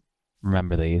to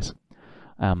remember these.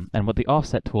 And what the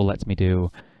offset tool lets me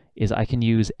do is I can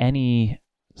use any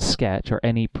sketch or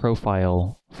any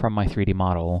profile from my 3D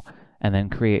model and then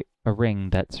create a ring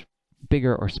that's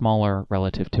bigger or smaller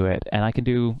relative to it. And I can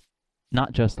do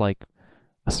not just like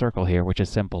a circle here, which is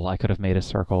simple. I could have made a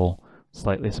circle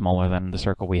slightly smaller than the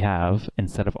circle we have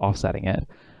instead of offsetting it.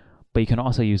 But you can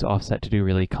also use offset to do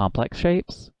really complex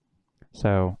shapes.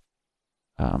 So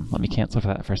let me cancel for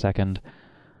that for a second.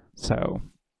 So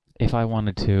if I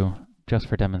wanted to, just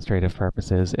for demonstrative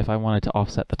purposes, if I wanted to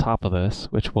offset the top of this,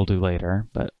 which we'll do later,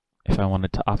 but if I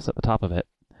wanted to offset the top of it,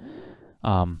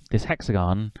 this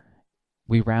hexagon,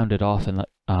 we rounded off in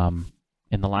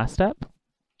the last step.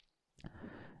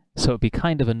 So it'd be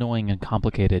kind of annoying and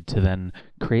complicated to then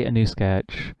create a new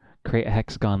sketch, create a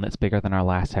hexagon that's bigger than our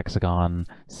last hexagon,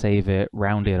 save it,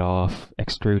 round it off,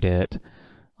 extrude it,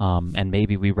 and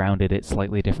maybe we rounded it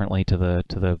slightly differently to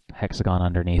the hexagon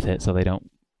underneath it so they don't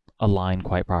align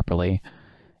quite properly.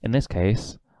 In this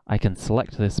case, I can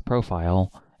select this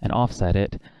profile and offset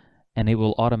it, and it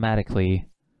will automatically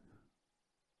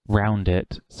round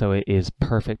it so it is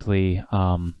perfectly,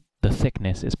 the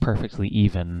thickness is perfectly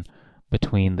even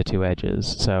between the two edges.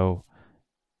 So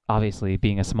obviously,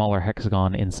 being a smaller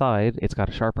hexagon inside, it's got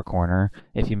a sharper corner.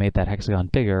 If you made that hexagon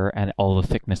bigger and all the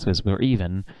thicknesses were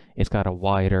even, it's got a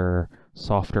wider,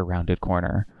 softer, rounded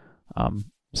corner.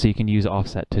 So you can use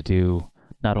offset to do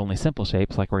not only simple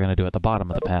shapes like we're going to do at the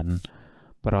bottom of the pen,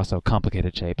 but also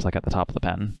complicated shapes like at the top of the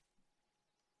pen.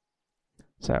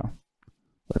 So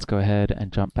let's go ahead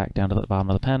and jump back down to the bottom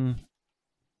of the pen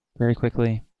very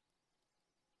quickly.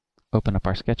 Open up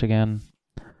our sketch again.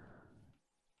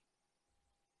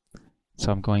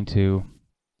 So I'm going to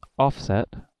offset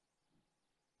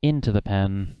into the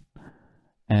pen,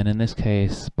 and in this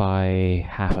case by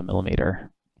 0.5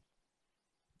 millimeter.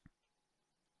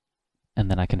 And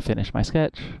then I can finish my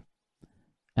sketch,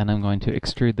 and I'm going to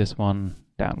extrude this one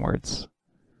downwards.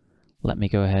 Let me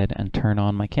go ahead and turn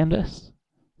on my canvas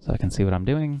so I can see what I'm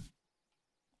doing.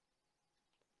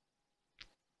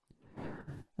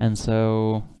 And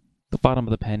so the bottom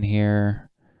of the pen here,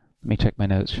 let me check my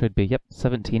notes, should be, yep,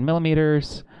 17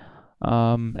 millimeters.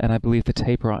 And I believe the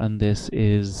taper on this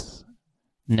is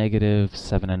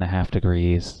 -7.5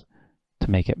 degrees to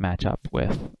make it match up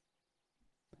with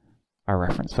our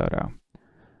reference photo.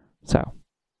 So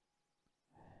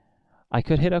I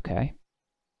could hit OK.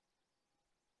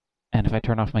 And if I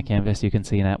turn off my canvas, you can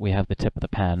see that we have the tip of the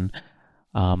pen.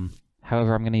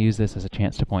 However, I'm going to use this as a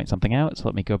chance to point something out. So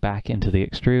let me go back into the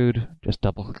extrude, just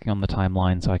double-clicking on the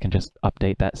timeline so I can just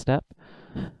update that step.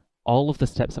 All of the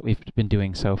steps that we've been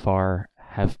doing so far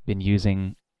have been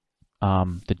using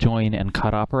the join and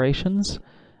cut operations,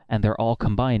 and they're all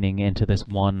combining into this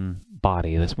one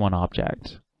body, this one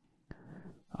object.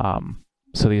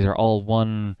 So these are all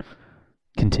one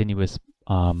continuous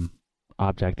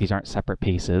object. These aren't separate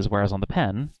pieces, whereas on the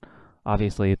pen,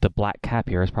 obviously the black cap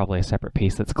here is probably a separate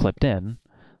piece that's clipped in.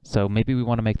 So maybe we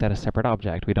want to make that a separate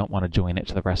object. We don't want to join it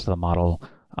to the rest of the model.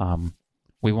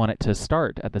 We want it to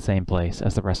start at the same place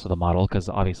as the rest of the model because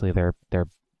obviously they're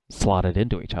slotted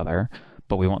into each other,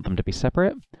 but we want them to be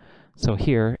separate. So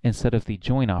here, instead of the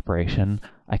join operation,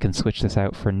 I can switch this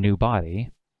out for new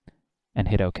body and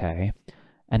hit OK.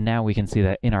 And now we can see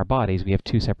that in our bodies, we have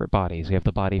two separate bodies. We have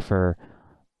the body for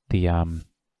the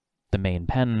main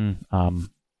pen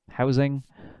housing,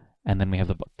 and then we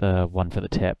have the one for the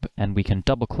tip. And we can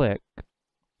double click,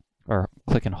 or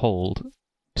click and hold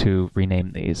to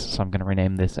rename these. So I'm going to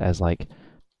rename this as like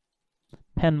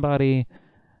pen body,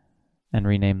 and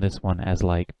rename this one as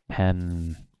like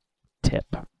pen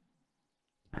tip.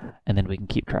 And then we can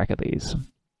keep track of these.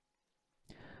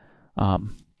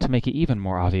 To make it even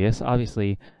more obvious,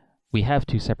 obviously we have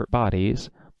two separate bodies,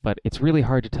 but it's really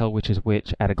hard to tell which is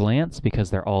which at a glance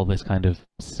because they're all this kind of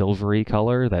silvery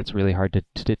color that's really hard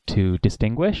to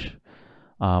distinguish.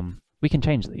 We can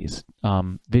change these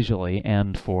visually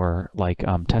and for like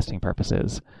testing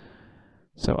purposes.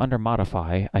 So under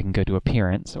Modify, I can go to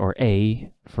Appearance, or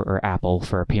A for Apple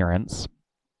for Appearance,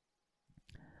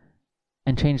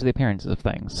 and change the appearances of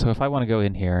things. So if I want to go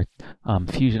in here,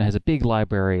 Fusion has a big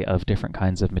library of different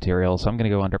kinds of materials. So I'm going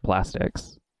to go under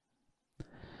Plastics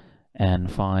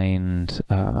and find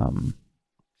an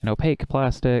opaque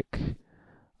plastic,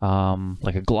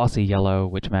 like a glossy yellow,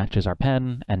 which matches our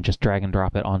pen, and just drag and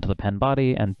drop it onto the pen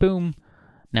body, and boom,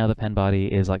 Now the pen body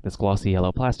is like this glossy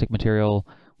yellow plastic material,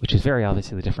 which is very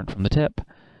obviously different from the tip.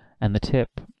 And the tip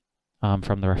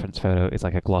from the reference photo is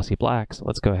like a glossy black. So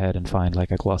let's go ahead and find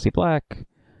like a glossy black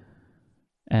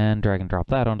and drag and drop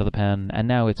that onto the pen. And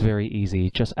now it's very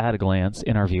easy, just at a glance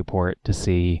in our viewport, to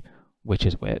see which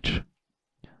is which.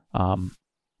 And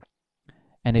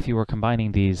if you were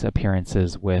combining these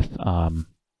appearances with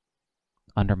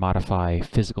under modify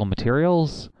physical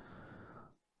materials,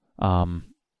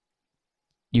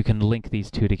 you can link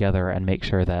these two together and make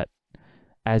sure that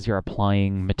as you're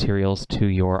applying materials to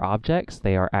your objects,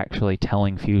 they are actually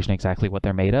telling Fusion exactly what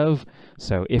they're made of.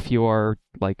 So if you're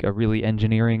like a really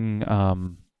engineering,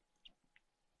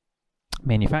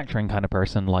 manufacturing kind of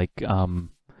person, like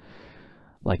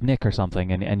Nick or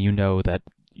something, and you know that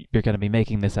you're going to be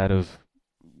making this out of,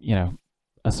 you know,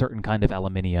 a certain kind of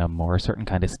aluminium or a certain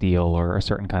kind of steel or a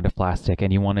certain kind of plastic,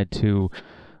 and you wanted to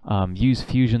use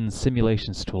Fusion's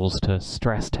simulations tools to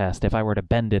stress test, if I were to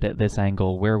bend it at this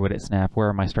angle, where would it snap, where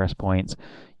are my stress points,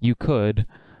 you could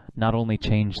not only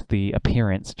change the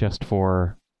appearance just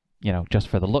for, you know, just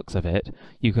for the looks of it,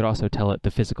 you could also tell it the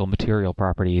physical material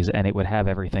properties, and it would have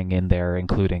everything in there,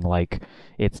 including like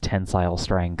its tensile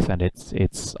strength and its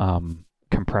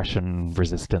compression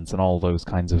resistance and all those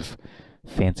kinds of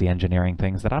fancy engineering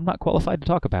things that I'm not qualified to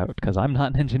talk about because I'm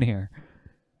not an engineer.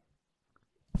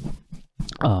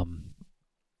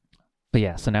 But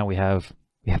yeah, so now we have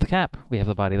the cap, we have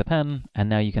the body of the pen, and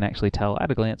now you can actually tell at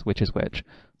a glance which is which.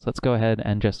 So let's go ahead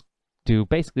and just do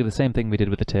basically the same thing we did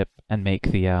with the tip and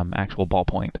make the actual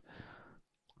ballpoint.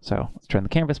 So let's turn the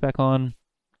canvas back on.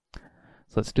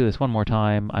 So let's do this one more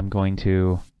time. I'm going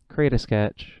to create a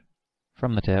sketch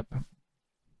from the tip.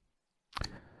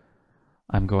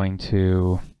 I'm going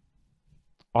to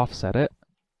offset it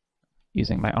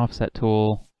using my offset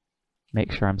tool.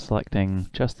 Make sure I'm selecting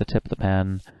just the tip of the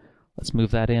pen. Let's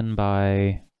move that in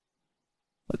by,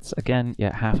 let's again,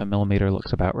 yeah, 0.5 millimeter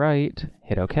looks about right.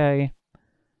 Hit OK.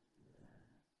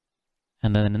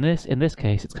 And then in this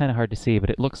case, it's kind of hard to see,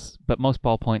 but but most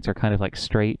ballpoints are kind of like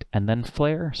straight and then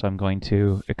flare. So I'm going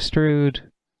to extrude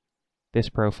this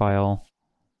profile,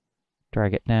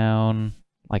 drag it down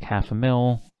like 0.5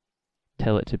 mil,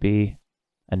 tell it to be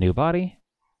a new body,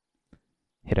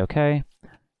 hit OK,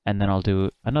 and then I'll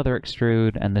do another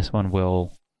extrude, and this one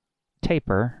will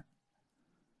taper,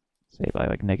 say by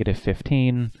like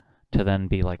 -15, to then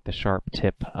be like the sharp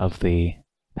tip of the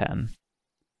pen,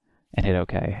 and hit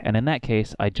OK. And in that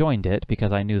case, I joined it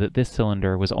because I knew that this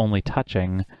cylinder was only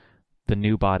touching the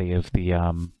new body of the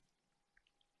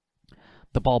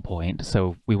ballpoint,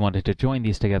 so we wanted to join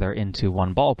these together into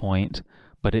one ballpoint,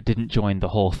 but it didn't join the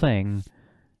whole thing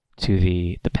to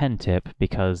the pen tip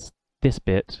because this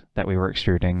bit that we were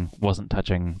extruding wasn't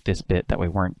touching this bit that we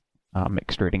weren't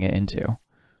extruding it into.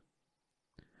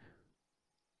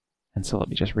 And so let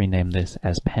me just rename this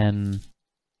as pen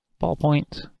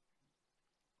ballpoint.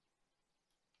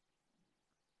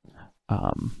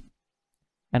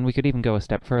 And we could even go a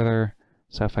step further.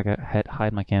 So if I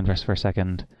hide my canvas for a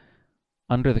second,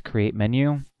 under the Create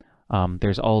menu,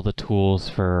 there's all the tools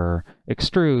for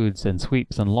extrudes and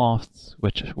sweeps and lofts,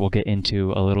 which we'll get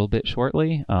into a little bit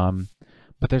shortly.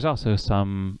 But there's also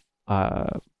some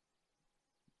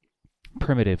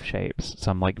primitive shapes,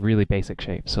 some like really basic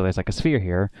shapes. So there's like a sphere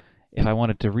here. If I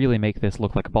wanted to really make this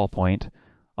look like a ballpoint,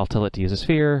 I'll tell it to use a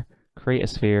sphere, create a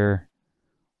sphere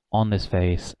on this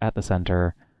face at the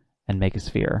center, and make a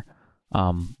sphere.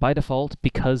 By default,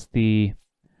 because the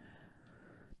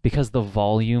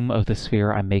volume of the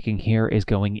sphere I'm making here is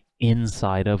going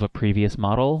inside of a previous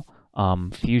model,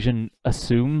 Fusion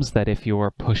assumes that if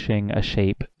you're pushing a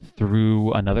shape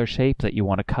through another shape that you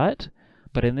want to cut,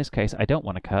 but in this case I don't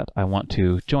want to cut, I want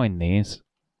to join these.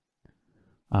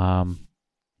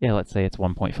 Yeah, let's say it's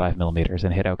 1.5 millimeters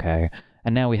and hit OK.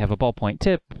 And now we have a ballpoint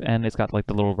tip, and it's got like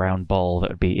the little round ball that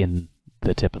would be in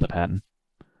the tip of the pen.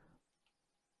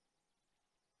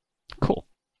 Cool.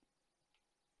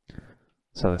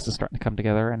 So this is starting to come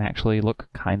together and actually look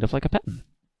kind of like a pen.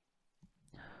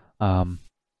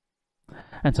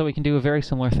 And so we can do a very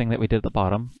similar thing that we did at the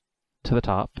bottom to the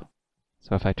top.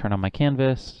 So if I turn on my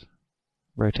canvas,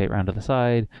 rotate around to the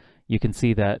side, you can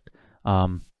see that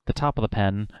the top of the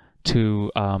pen, to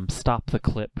stop the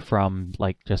clip from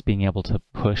like just being able to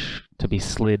push to be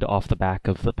slid off the back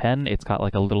of the pen, it's got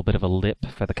like a little bit of a lip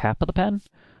for the cap of the pen.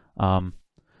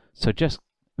 So just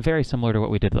very similar to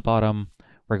what we did at the bottom,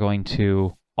 we're going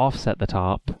to offset the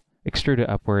top, extrude it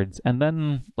upwards, and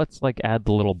then let's like add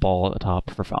the little ball at the top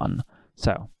for fun.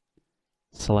 So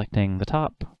selecting the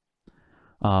top,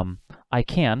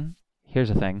 here's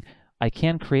the thing, I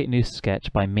can create new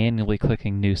sketch by manually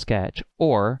clicking new sketch,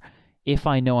 or if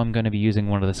I know I'm going to be using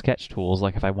one of the sketch tools,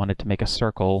 like if I wanted to make a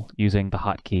circle using the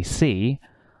hotkey C,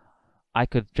 I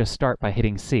could just start by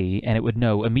hitting C, and it would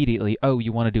know immediately, oh,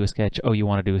 you want to do a sketch, oh, you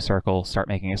want to do a circle, start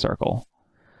making a circle.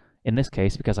 In this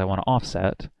case, because I want to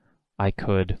offset, I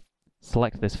could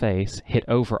select this face, hit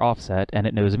over offset, and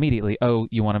it knows immediately, oh,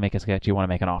 you want to make a sketch, you want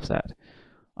to make an offset.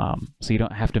 So you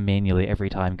don't have to manually every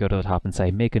time go to the top and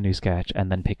say, make a new sketch,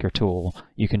 and then pick your tool.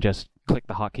 You can just click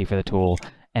the hotkey for the tool,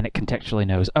 and it contextually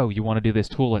knows, oh, you want to do this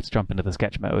tool, let's jump into the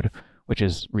sketch mode, which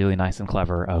is really nice and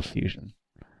clever of Fusion.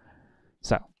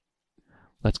 So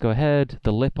let's go ahead.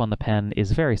 The lip on the pen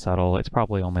is very subtle. It's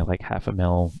probably only like 1/2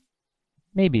 mil,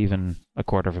 maybe even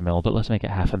 1/4 mil, but let's make it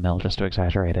 1/2 mil just to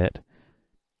exaggerate it.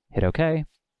 Hit OK.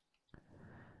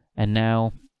 And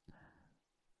now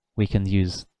we can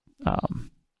use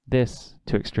this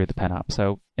to extrude the pen up.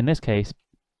 So in this case,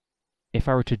 if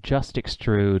I were to just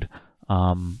extrude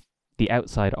the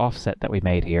outside offset that we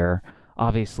made here,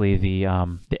 obviously the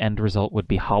end result would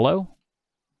be hollow,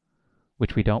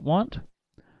 which we don't want.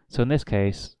 So in this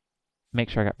case, make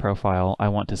sure I got profile. I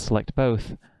want to select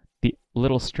both the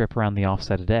little strip around the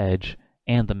offsetted edge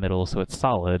and the middle so it's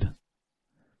solid.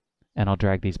 And I'll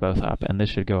drag these both up, and this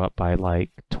should go up by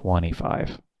like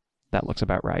 25. That looks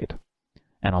about right.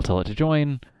 And I'll tell it to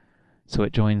join, so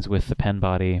it joins with the pen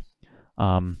body.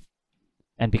 And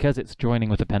because it's joining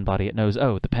with the pen body, it knows,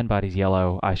 oh, the pen body's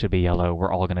yellow, I should be yellow,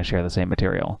 we're all going to share the same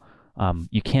material.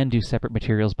 You can do separate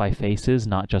materials by faces,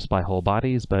 not just by whole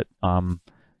bodies, but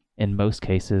in most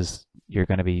cases, you're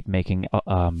going to be making,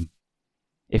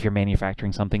 if you're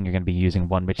manufacturing something, you're going to be using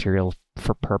one material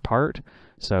per part.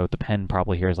 So the pen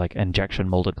probably here is like injection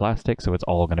molded plastic, so it's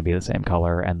all going to be the same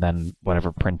color, and then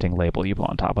whatever printing label you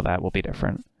put on top of that will be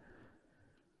different.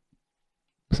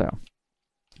 So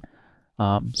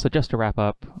just to wrap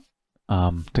up,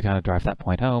 to kind of drive that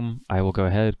point home, I will go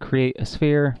ahead, create a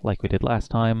sphere like we did last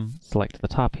time, select the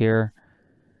top here,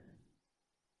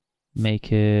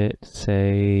 make it,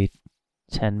 say,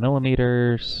 10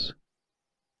 millimeters.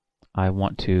 I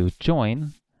want to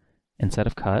join instead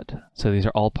of cut, so these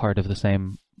are all part of the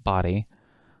same body,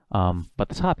 but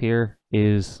the top here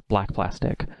is black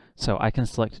plastic. So I can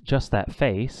select just that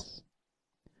face,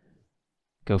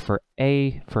 go for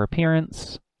A for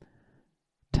appearance,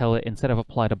 tell it instead of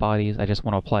apply to bodies, I just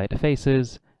want to apply it to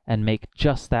faces, and make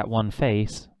just that one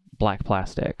face black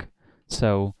plastic.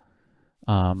 So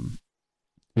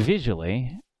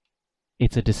visually,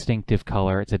 it's a distinctive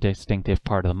color, it's a distinctive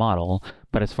part of the model,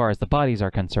 but as far as the bodies are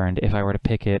concerned, if I were to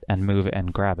pick it and move it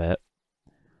and grab it,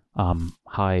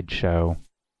 hide, show,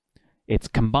 it's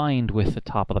combined with the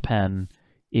top of the pen,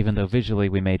 even though visually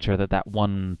we made sure that that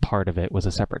one part of it was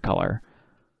a separate color.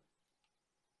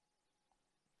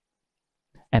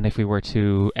 And if we were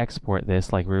to export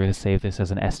this, like we were to save this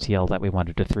as an STL that we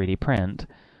wanted to 3D print,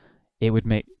 it would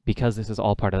make, because this is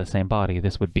all part of the same body,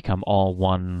 this would become all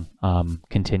one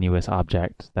continuous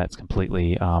object that's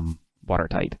completely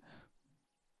watertight.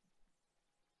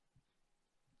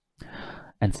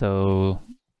 And so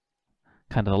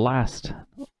kind of the last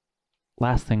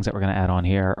things that we're going to add on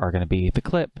here are going to be the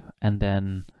clip and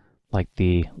then like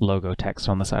the logo text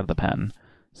on the side of the pen.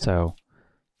 So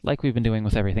like we've been doing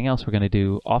with everything else, we're going to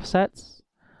do offsets,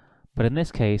 but in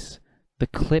this case, the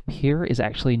clip here is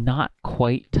actually not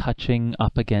quite touching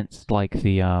up against like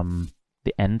the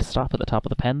end stop at the top of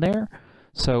the pen there.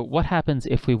 So what happens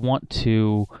if we want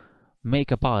to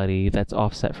make a body that's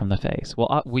offset from the face?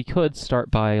 Well, we could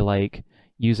start by like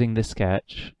using the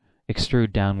sketch,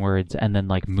 extrude downwards, and then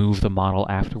like move the model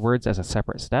afterwards as a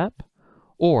separate step.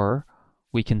 Or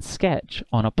we can sketch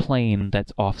on a plane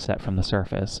that's offset from the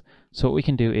surface. So what we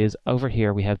can do is over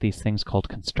here we have these things called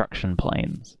construction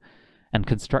planes. And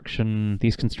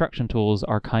these construction tools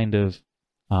are kind of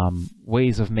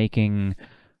ways of making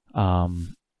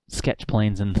sketch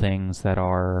planes and things that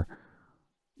are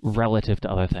relative to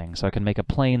other things. So I can make a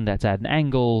plane that's at an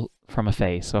angle from a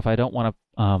face. So if I don't want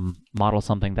to model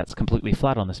something that's completely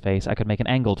flat on this face, I could make an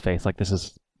angled face. Like this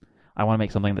is, I want to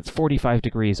make something that's 45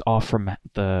 degrees off from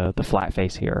the flat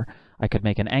face here. I could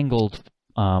make an angled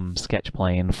sketch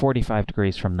plane 45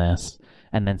 degrees from this,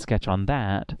 and then sketch on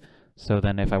that. So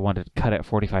then if I wanted to cut at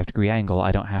 45-degree angle,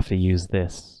 I don't have to use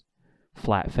this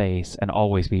flat face and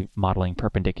always be modeling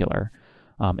perpendicular.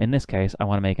 In this case, I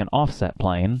want to make an offset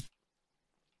plane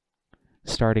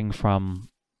starting from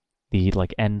the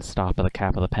like end stop of the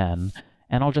cap of the pen,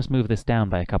 and I'll just move this down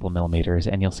by a couple millimeters,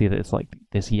 and you'll see that it's like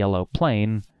this yellow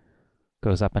plane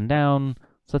goes up and down.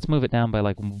 So let's move it down by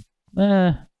like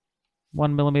 1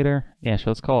 millimeter. Yeah, so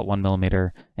let's call it 1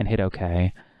 millimeter and hit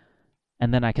OK.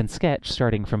 And then I can sketch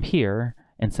starting from here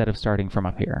instead of starting from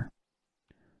up here.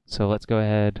 So let's go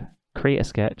ahead, create a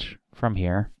sketch from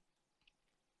here.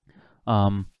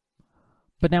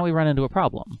 But now we run into a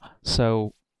problem.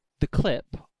 So the clip,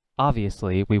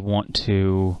 obviously, we want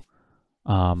to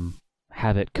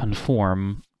have it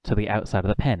conform to the outside of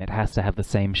the pen. It has to have the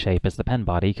same shape as the pen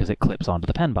body because it clips onto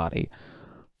the pen body.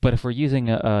 But if we're using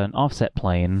an offset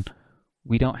plane,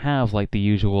 we don't have like the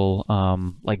usual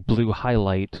like blue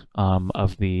highlight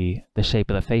of the shape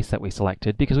of the face that we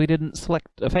selected because we didn't select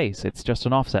a face. It's just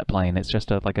an offset plane. It's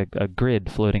just like a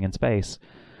grid floating in space.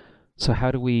 So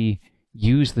how do we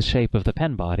use the shape of the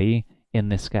pen body in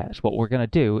this sketch? What we're going to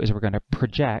do is we're going to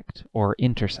project or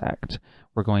intersect.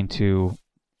 We're going to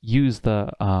use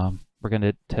the we're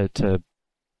going to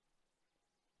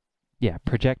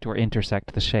project or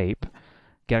intersect the shape.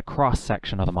 Get a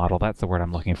cross-section of the model. That's the word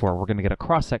I'm looking for. We're going to get a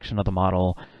cross-section of the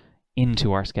model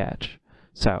into our sketch.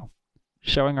 So,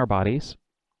 showing our bodies,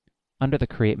 under the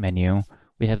Create menu,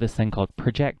 we have this thing called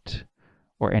Project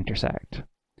or Intersect.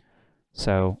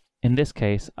 So, in this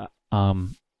case,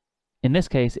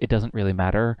 it doesn't really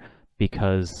matter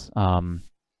because our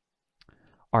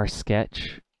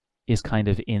sketch is kind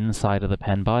of inside of the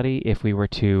pen body. If we were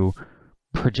to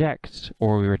project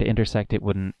or we were to intersect, it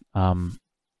wouldn't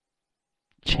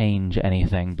change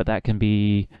anything, but that can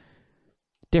be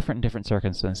different in different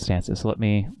circumstances. So let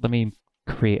me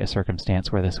create a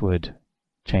circumstance where this would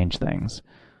change things.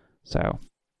 So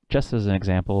just as an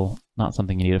example, not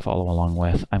something you need to follow along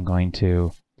with, I'm going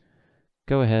to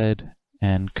go ahead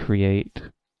and create,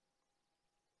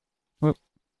 whoop,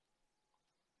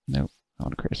 nope, I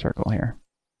want to create a circle here.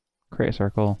 Create a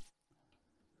circle.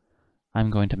 I'm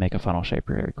going to make a funnel shape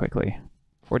very quickly.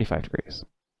 45 degrees.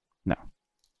 No.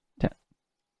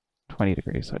 20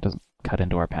 degrees, so it doesn't cut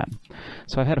into our pen.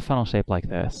 So I've had a funnel shape like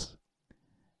this,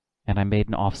 and I made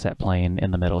an offset plane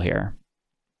in the middle here.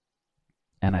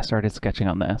 And I started sketching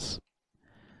on this.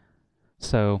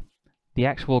 So the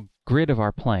actual grid of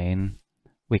our plane,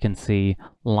 we can see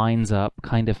lines up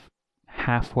kind of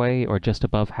halfway or just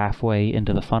above halfway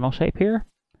into the funnel shape here.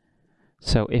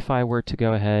 So if I were to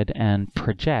go ahead and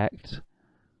project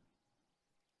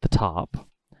the top,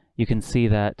 you can see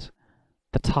that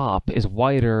the top is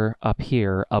wider up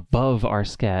here above our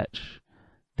sketch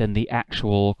than the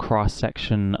actual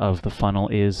cross-section of the funnel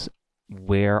is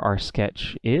where our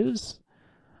sketch is.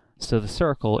 So the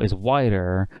circle is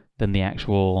wider than the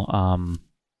actual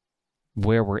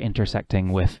where we're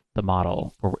intersecting with the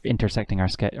model, where we're intersecting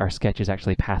our sketch is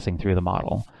actually passing through the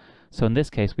model. So in this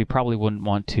case, we probably wouldn't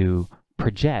want to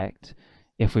project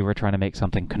if we were trying to make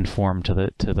something conform to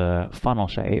the funnel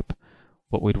shape.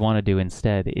 What we'd want to do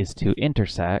instead is to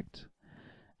intersect,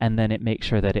 and then it makes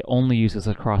sure that it only uses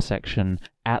a cross-section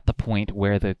at the point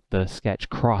where the sketch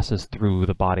crosses through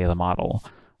the body of the model.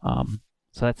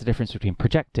 So that's the difference between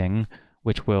projecting,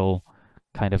 which will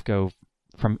kind of go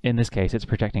from, in this case, it's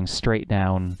projecting straight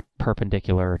down,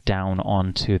 perpendicular down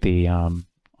onto the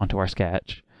onto our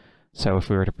sketch. So if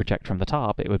we were to project from the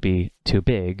top, it would be too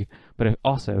big, but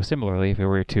also, similarly, if we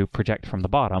were to project from the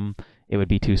bottom, it would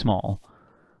be too small.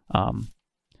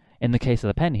 In the case of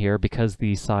the pen here, because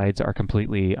these sides are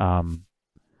completely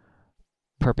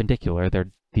perpendicular,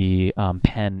 the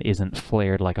pen isn't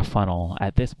flared like a funnel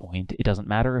at this point. It doesn't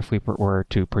matter if we were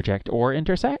to project or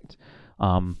intersect,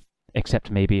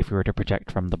 except maybe if we were to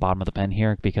project from the bottom of the pen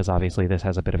here, because obviously this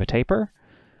has a bit of a taper.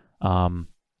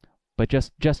 But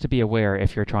just to be aware,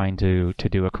 if you're trying to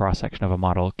do a cross-section of a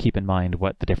model, keep in mind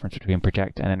what the difference between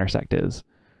project and intersect is.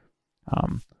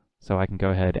 So I can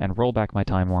go ahead and roll back my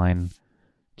timeline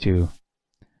to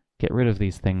get rid of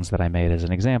these things that I made as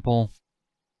an example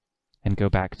and go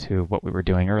back to what we were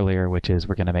doing earlier, which is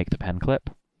we're going to make the pen clip.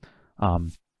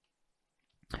 And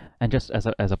just as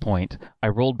a point, I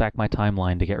rolled back my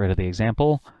timeline to get rid of the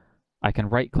example. I can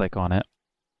right-click on it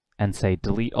and say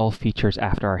delete all features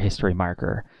after our history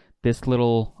marker. This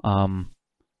little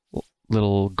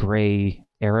gray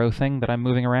arrow thing that I'm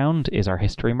moving around is our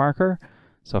history marker.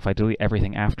 So if I delete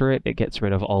everything after it, it gets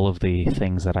rid of all of the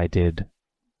things that I did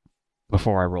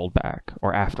before I rolled back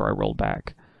or after I rolled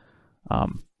back.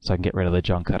 So I can get rid of the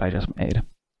junk that I just made.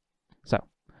 So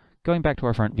going back to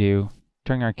our front view,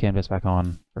 turning our canvas back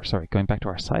on, or sorry, going back to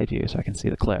our side view so I can see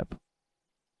the clip.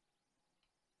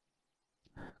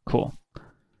 Cool.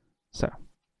 So,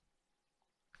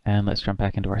 and let's jump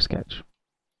back into our sketch.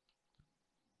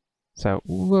 So,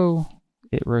 whoa,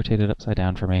 it rotated upside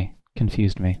down for me,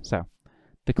 confused me. So,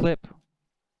 the clip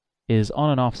is on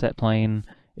an offset plane.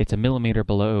 It's 1 millimeter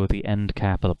below the end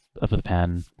cap of the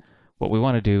pen. What we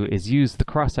want to do is use the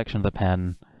cross-section of the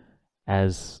pen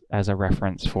as a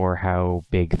reference for how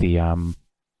big the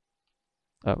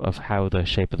of how the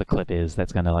shape of the clip is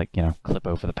that's going to, like, you know, clip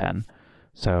over the pen.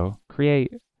 So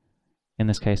create In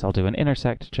this case, I'll do an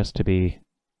intersect just to be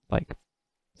like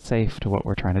safe to what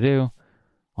we're trying to do.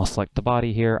 I'll select the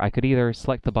body here. I could either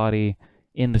select the body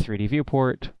in the 3D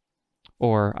viewport,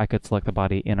 or I could select the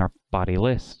body in our body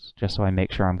list, just so I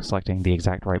make sure I'm selecting the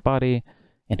exact right body,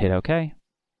 and hit OK.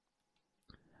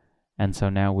 And so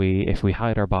now if we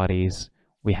hide our bodies,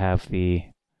 we have the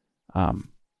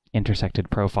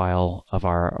intersected profile of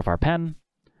our pen,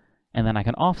 and then I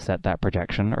can offset that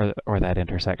projection or that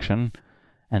intersection,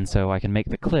 and so I can make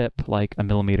the clip like 1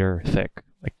 millimeter thick.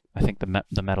 Like I think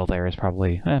the metal there is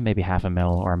probably maybe 0.5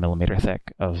 mil or 1 millimeter thick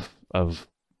of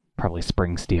probably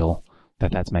spring steel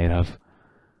that's made of.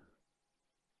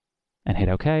 And hit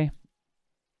OK.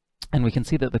 And we can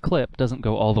see that the clip doesn't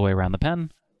go all the way around the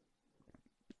pen.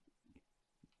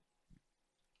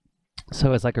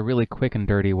 So it's like a really quick and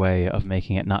dirty way of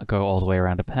making it not go all the way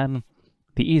around a pen.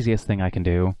 The easiest thing I can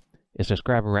do is just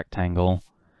grab a rectangle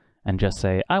and just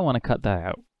say, I want to cut that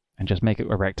out, and just make it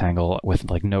a rectangle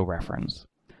with like no reference.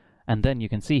 And then you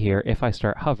can see here, if I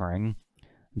start hovering,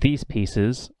 these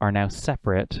pieces are now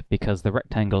separate because the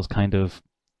rectangle's kind of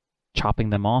chopping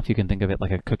them off. You can think of it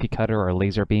like a cookie cutter or a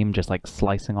laser beam, just like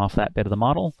slicing off that bit of the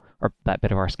model, or that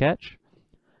bit of our sketch.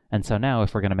 And so now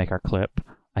if we're going to make our clip,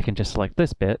 I can just select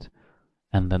this bit,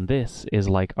 and then this is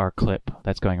like our clip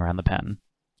that's going around the pen.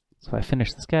 So I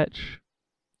finish the sketch,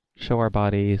 show our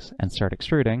bodies, and start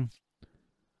extruding.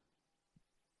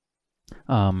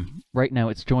 Right now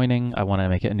it's joining. I want to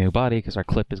make it a new body because our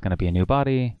clip is going to be a new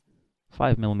body.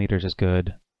 5 millimeters is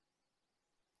good.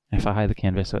 If I hide the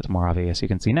canvas so it's more obvious, you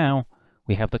can see now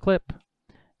we have the clip,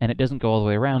 and it doesn't go all the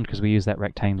way around because we use that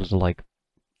rectangle to like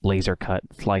laser cut,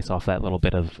 slice off that little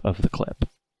bit of the clip.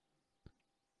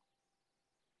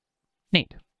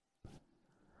 Neat.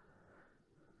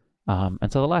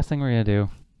 And so the last thing we're going to do,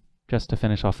 just to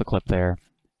finish off the clip there,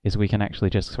 is we can actually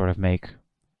just sort of make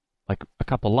like a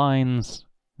couple lines,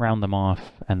 round them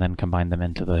off, and then combine them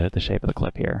into the shape of the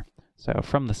clip here. So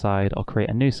from the side, I'll create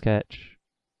a new sketch.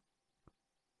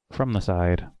 From the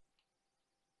side,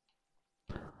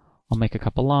 I'll make a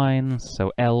couple lines.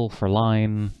 So L for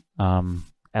line,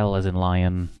 L as in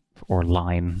lion, or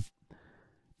line.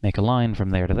 Make a line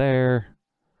from there to there.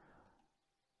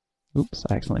 Oops,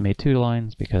 I accidentally made 2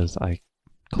 lines because I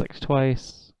clicked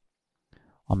twice.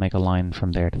 I'll make a line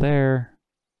from there to there.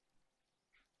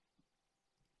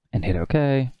 And hit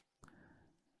OK.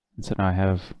 And so now I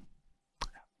have...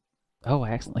 Oh,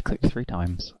 I accidentally clicked 3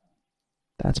 times.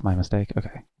 That's my mistake.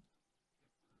 Okay.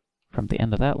 From the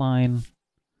end of that line,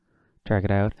 drag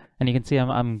it out. And you can see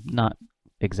I'm not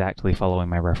exactly following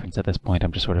my reference at this point.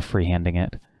 I'm just sort of freehanding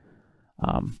it.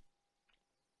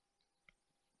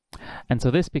 And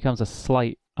so this becomes a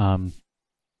slight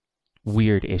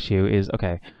weird issue is,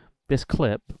 okay, this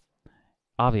clip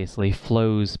obviously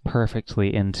flows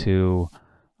perfectly into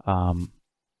the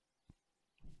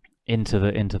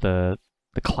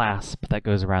clasp that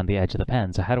goes around the edge of the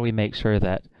pen. So how do we make sure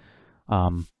that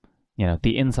you know,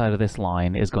 the inside of this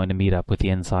line is going to meet up with the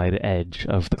inside edge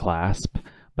of the clasp,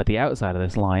 but the outside of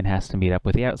this line has to meet up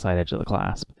with the outside edge of the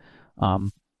clasp.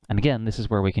 And again, this is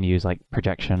where we can use like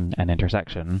projection and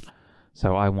intersection.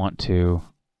 So I want to,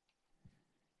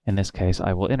 in this case,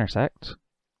 I will intersect,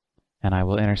 and I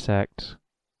will intersect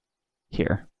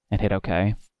here and hit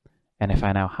OK. And if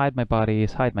I now hide my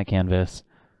bodies, hide my canvas,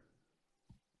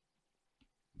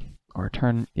 or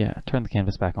turn the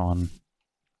canvas back on,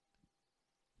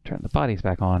 turn the bodies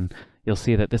back on, you'll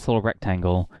see that this little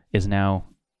rectangle is now,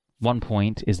 one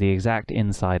point is the exact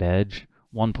inside edge,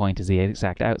 one point is the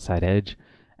exact outside edge,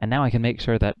 and now I can make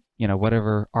sure that, you know,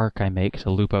 whatever arc I make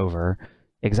to loop over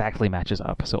exactly matches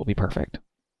up, so it'll be perfect.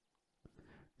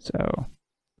 So,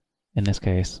 in this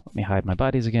case, let me hide my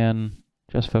bodies again,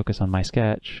 just focus on my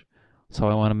sketch. So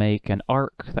I want to make an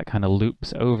arc that kind of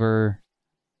loops over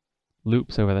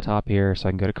the top here, so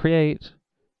I can go to Create,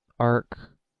 Arc.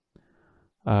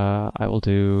 I will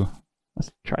do,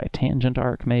 let's try a tangent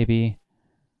arc maybe,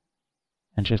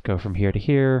 and just go from here to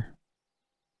here.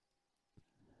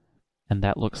 And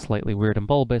that looks slightly weird and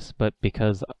bulbous, but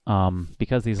because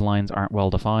these lines aren't well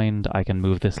defined, I can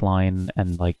move this line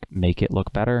and like make it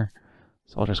look better.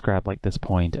 So I'll just grab like this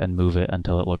point and move it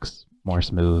until it looks more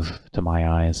smooth to my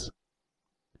eyes.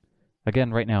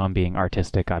 Again, right now I'm being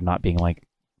artistic, I'm not being like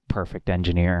perfect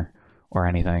engineer or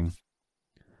anything.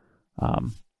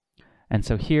 And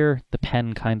so here, the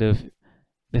pen kind of,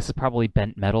 this is probably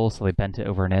bent metal, so they bent it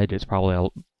over an edge. It's probably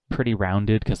pretty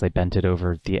rounded because they bent it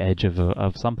over the edge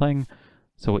of something.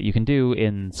 So what you can do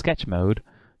in sketch mode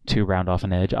to round off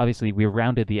an edge, obviously we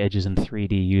rounded the edges in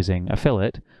 3D using a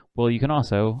fillet. Well, you can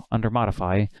also, under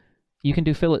Modify, you can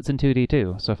do fillets in 2D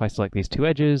too. So if I select these 2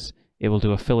 edges, it will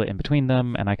do a fillet in between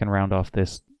them, and I can round off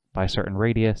this by a certain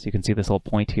radius. You can see this little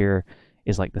point here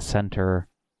is like the center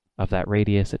of that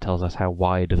radius. It tells us how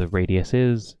wide the radius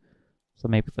is. So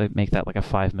maybe make that like a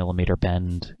 5mm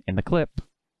bend in the clip.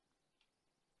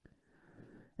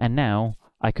 And now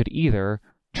I could either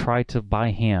try to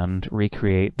by hand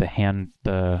recreate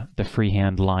the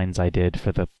freehand lines I did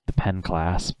for the pen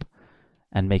clasp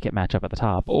and make it match up at the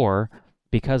top, or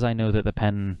because I know that the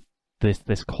pen,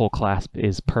 this whole clasp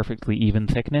is perfectly even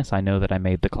thickness, I know that I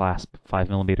made the clasp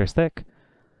 5mm thick,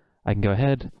 I can go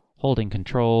ahead, holding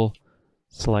Control,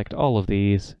 select all of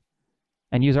these,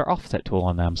 and use our offset tool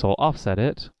on them. So I'll offset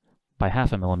it by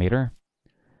 0.5mm,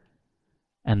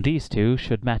 and these two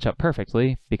should match up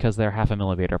perfectly because they're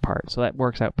 0.5mm apart. So that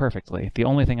works out perfectly. The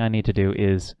only thing I need to do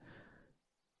is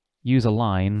use a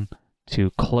line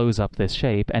to close up this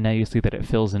shape, and now you see that it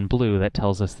fills in blue. That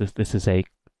tells us this is a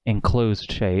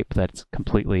enclosed shape that's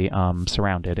completely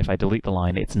surrounded. If I delete the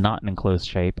line, it's not an enclosed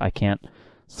shape. I can't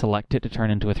select it to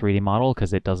turn into a 3D model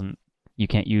because it doesn't. You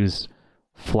can't use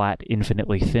flat,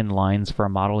 infinitely thin lines for a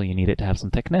model. You need it to have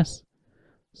some thickness.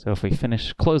 So if we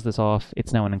close this off,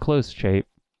 it's now an enclosed shape.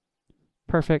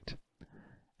 Perfect.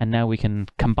 And now we can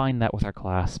combine that with our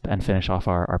clasp and finish off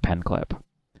our pen clip.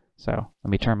 So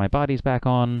let me turn my bodies back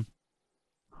on,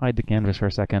 hide the canvas for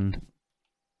a second.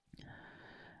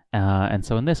 And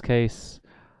so in this case,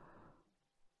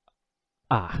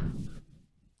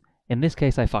 in this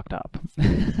case I fucked up.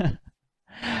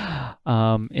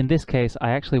 In this case,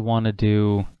 I actually want to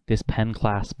do this pen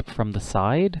clasp from the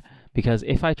side, because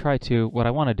if I try to, what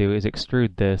I want to do is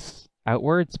extrude this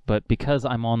outwards, but because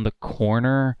I'm on the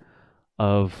corner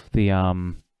of the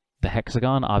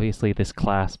hexagon, obviously this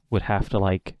clasp would have to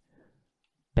like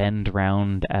bend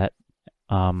round at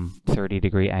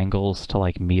 30-degree angles to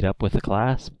like meet up with the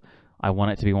clasp. I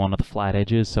want it to be one of the flat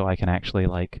edges so I can actually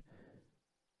like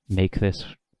make this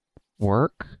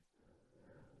work.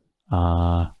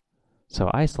 So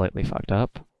I slightly fucked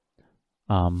up.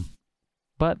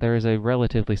 But there is a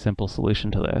relatively simple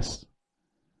solution to this,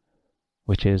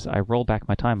 which is I roll back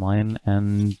my timeline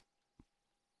and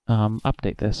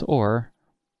update this, or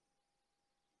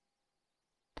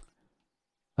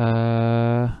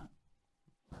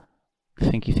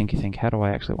think, how do I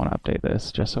actually want to update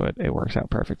this just so it works out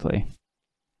perfectly?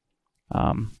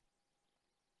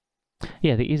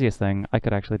 Yeah, the easiest thing, I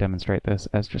could actually demonstrate this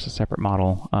as just a separate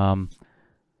model.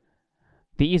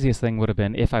 The easiest thing would have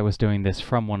been if I was doing this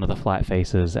from one of the flat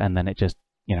faces and then it just,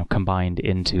 combined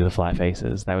into the flat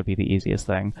faces. That would be the easiest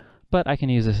thing. But I can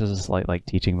use this as a slight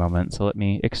teaching moment. So let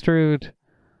me extrude.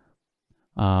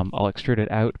 I'll extrude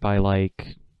it out by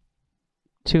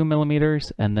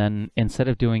 2mm, and then instead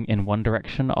of doing in one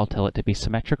direction, I'll tell it to be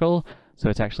symmetrical. So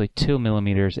it's actually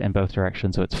 2mm in both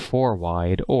directions, so it's 4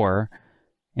 wide, or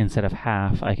instead of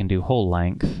half, I can do whole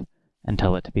length and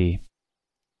tell it to be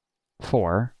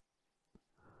 4.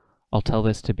 I'll tell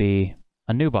this to be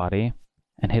a new body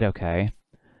and hit OK.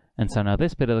 And so now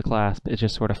this bit of the clasp is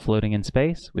just sort of floating in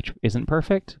space, which isn't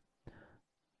perfect.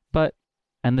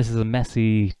 And this is a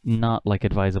messy, not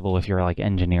advisable if you're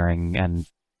engineering and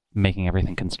making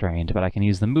everything constrained, but I can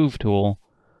use the move tool,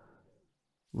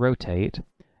 rotate,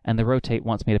 and the rotate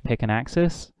wants me to pick an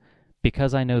axis.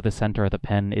 Because I know the center of the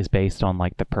pen is based on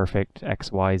the perfect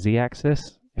X, Y, Z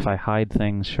axis, if I hide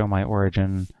things, show my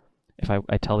origin, if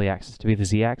I tell the axis to be the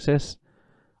Z axis,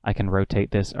 I can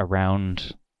rotate this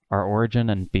around our origin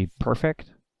and be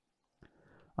perfect.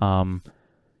 And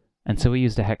so we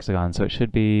used a hexagon, so it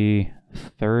should be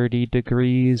 30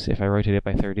 degrees. If I rotate it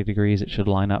by 30 degrees, it should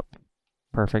line up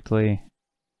perfectly.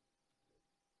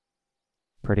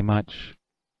 Pretty much.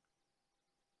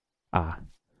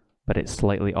 But it's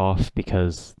slightly off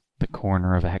because the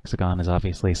corner of a hexagon is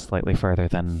obviously slightly further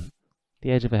than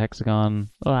the edge of a hexagon.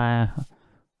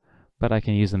 But I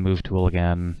can use the move tool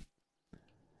again,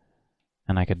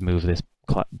 and I could move this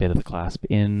bit of the clasp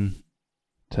in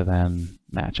to then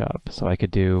match up. So I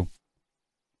could do,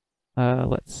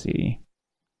 let's see,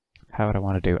 how would I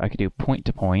want to do? I could do point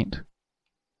to point.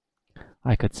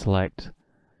 I could select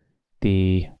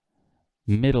the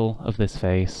middle of this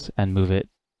face and move it,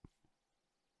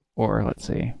 or let's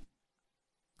see,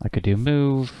 I could do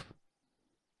move,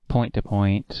 point to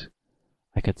point.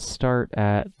 I could start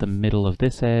at the middle of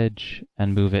this edge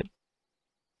and move it,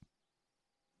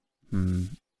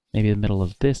 maybe the middle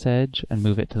of this edge and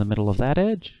move it to the middle of that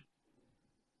edge.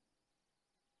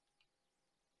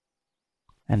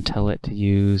 And tell it to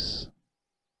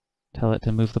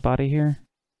move the body here.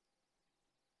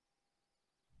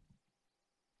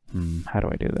 How do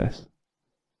I do this?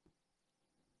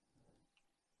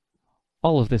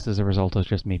 All of this is a result of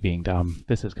just me being dumb.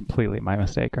 This is completely my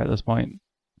mistake at this point.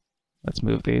 Let's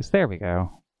move these. There we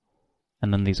go.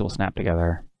 And then these will snap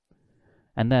together.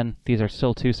 And then these are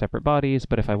still two separate bodies,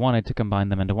 but if I wanted to combine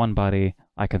them into one body,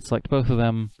 I could select both of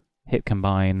them, hit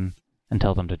combine, and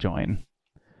tell them to join.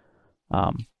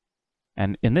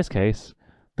 And in this case,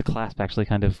 the clasp actually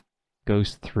kind of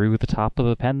goes through the top of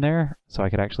the pen there, so I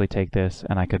could actually take this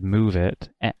and I could move it,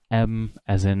 M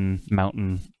as in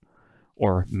mountain,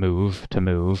 or move to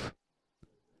move,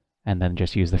 and then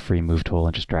just use the free move tool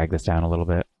and just drag this down a little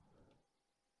bit.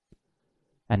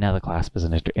 And now the clasp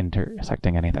isn't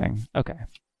intersecting anything. Okay,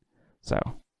 so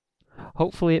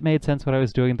hopefully it made sense what I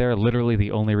was doing there. Literally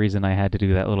the only reason I had to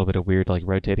do that little bit of weird like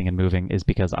rotating and moving is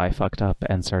because I fucked up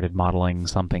and started modeling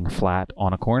something flat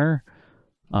on a corner.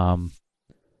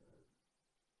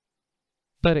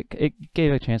 But it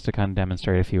gave a chance to kind of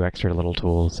demonstrate a few extra little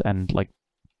tools, and like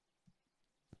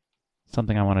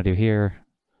something I want to do here,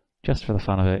 just for the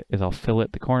fun of it, is I'll fillet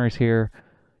the corners here,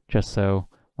 just so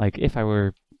like if I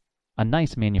were a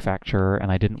nice manufacturer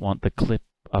and I didn't want the clip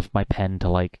of my pen to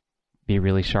like be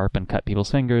really sharp and cut people's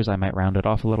fingers, I might round it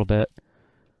off a little bit.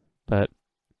 But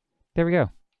there we go.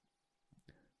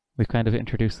 We've kind of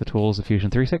introduced the tools of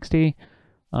Fusion 360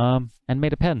 and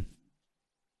made a pen,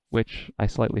 which I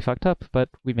slightly fucked up, but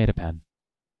we made a pen.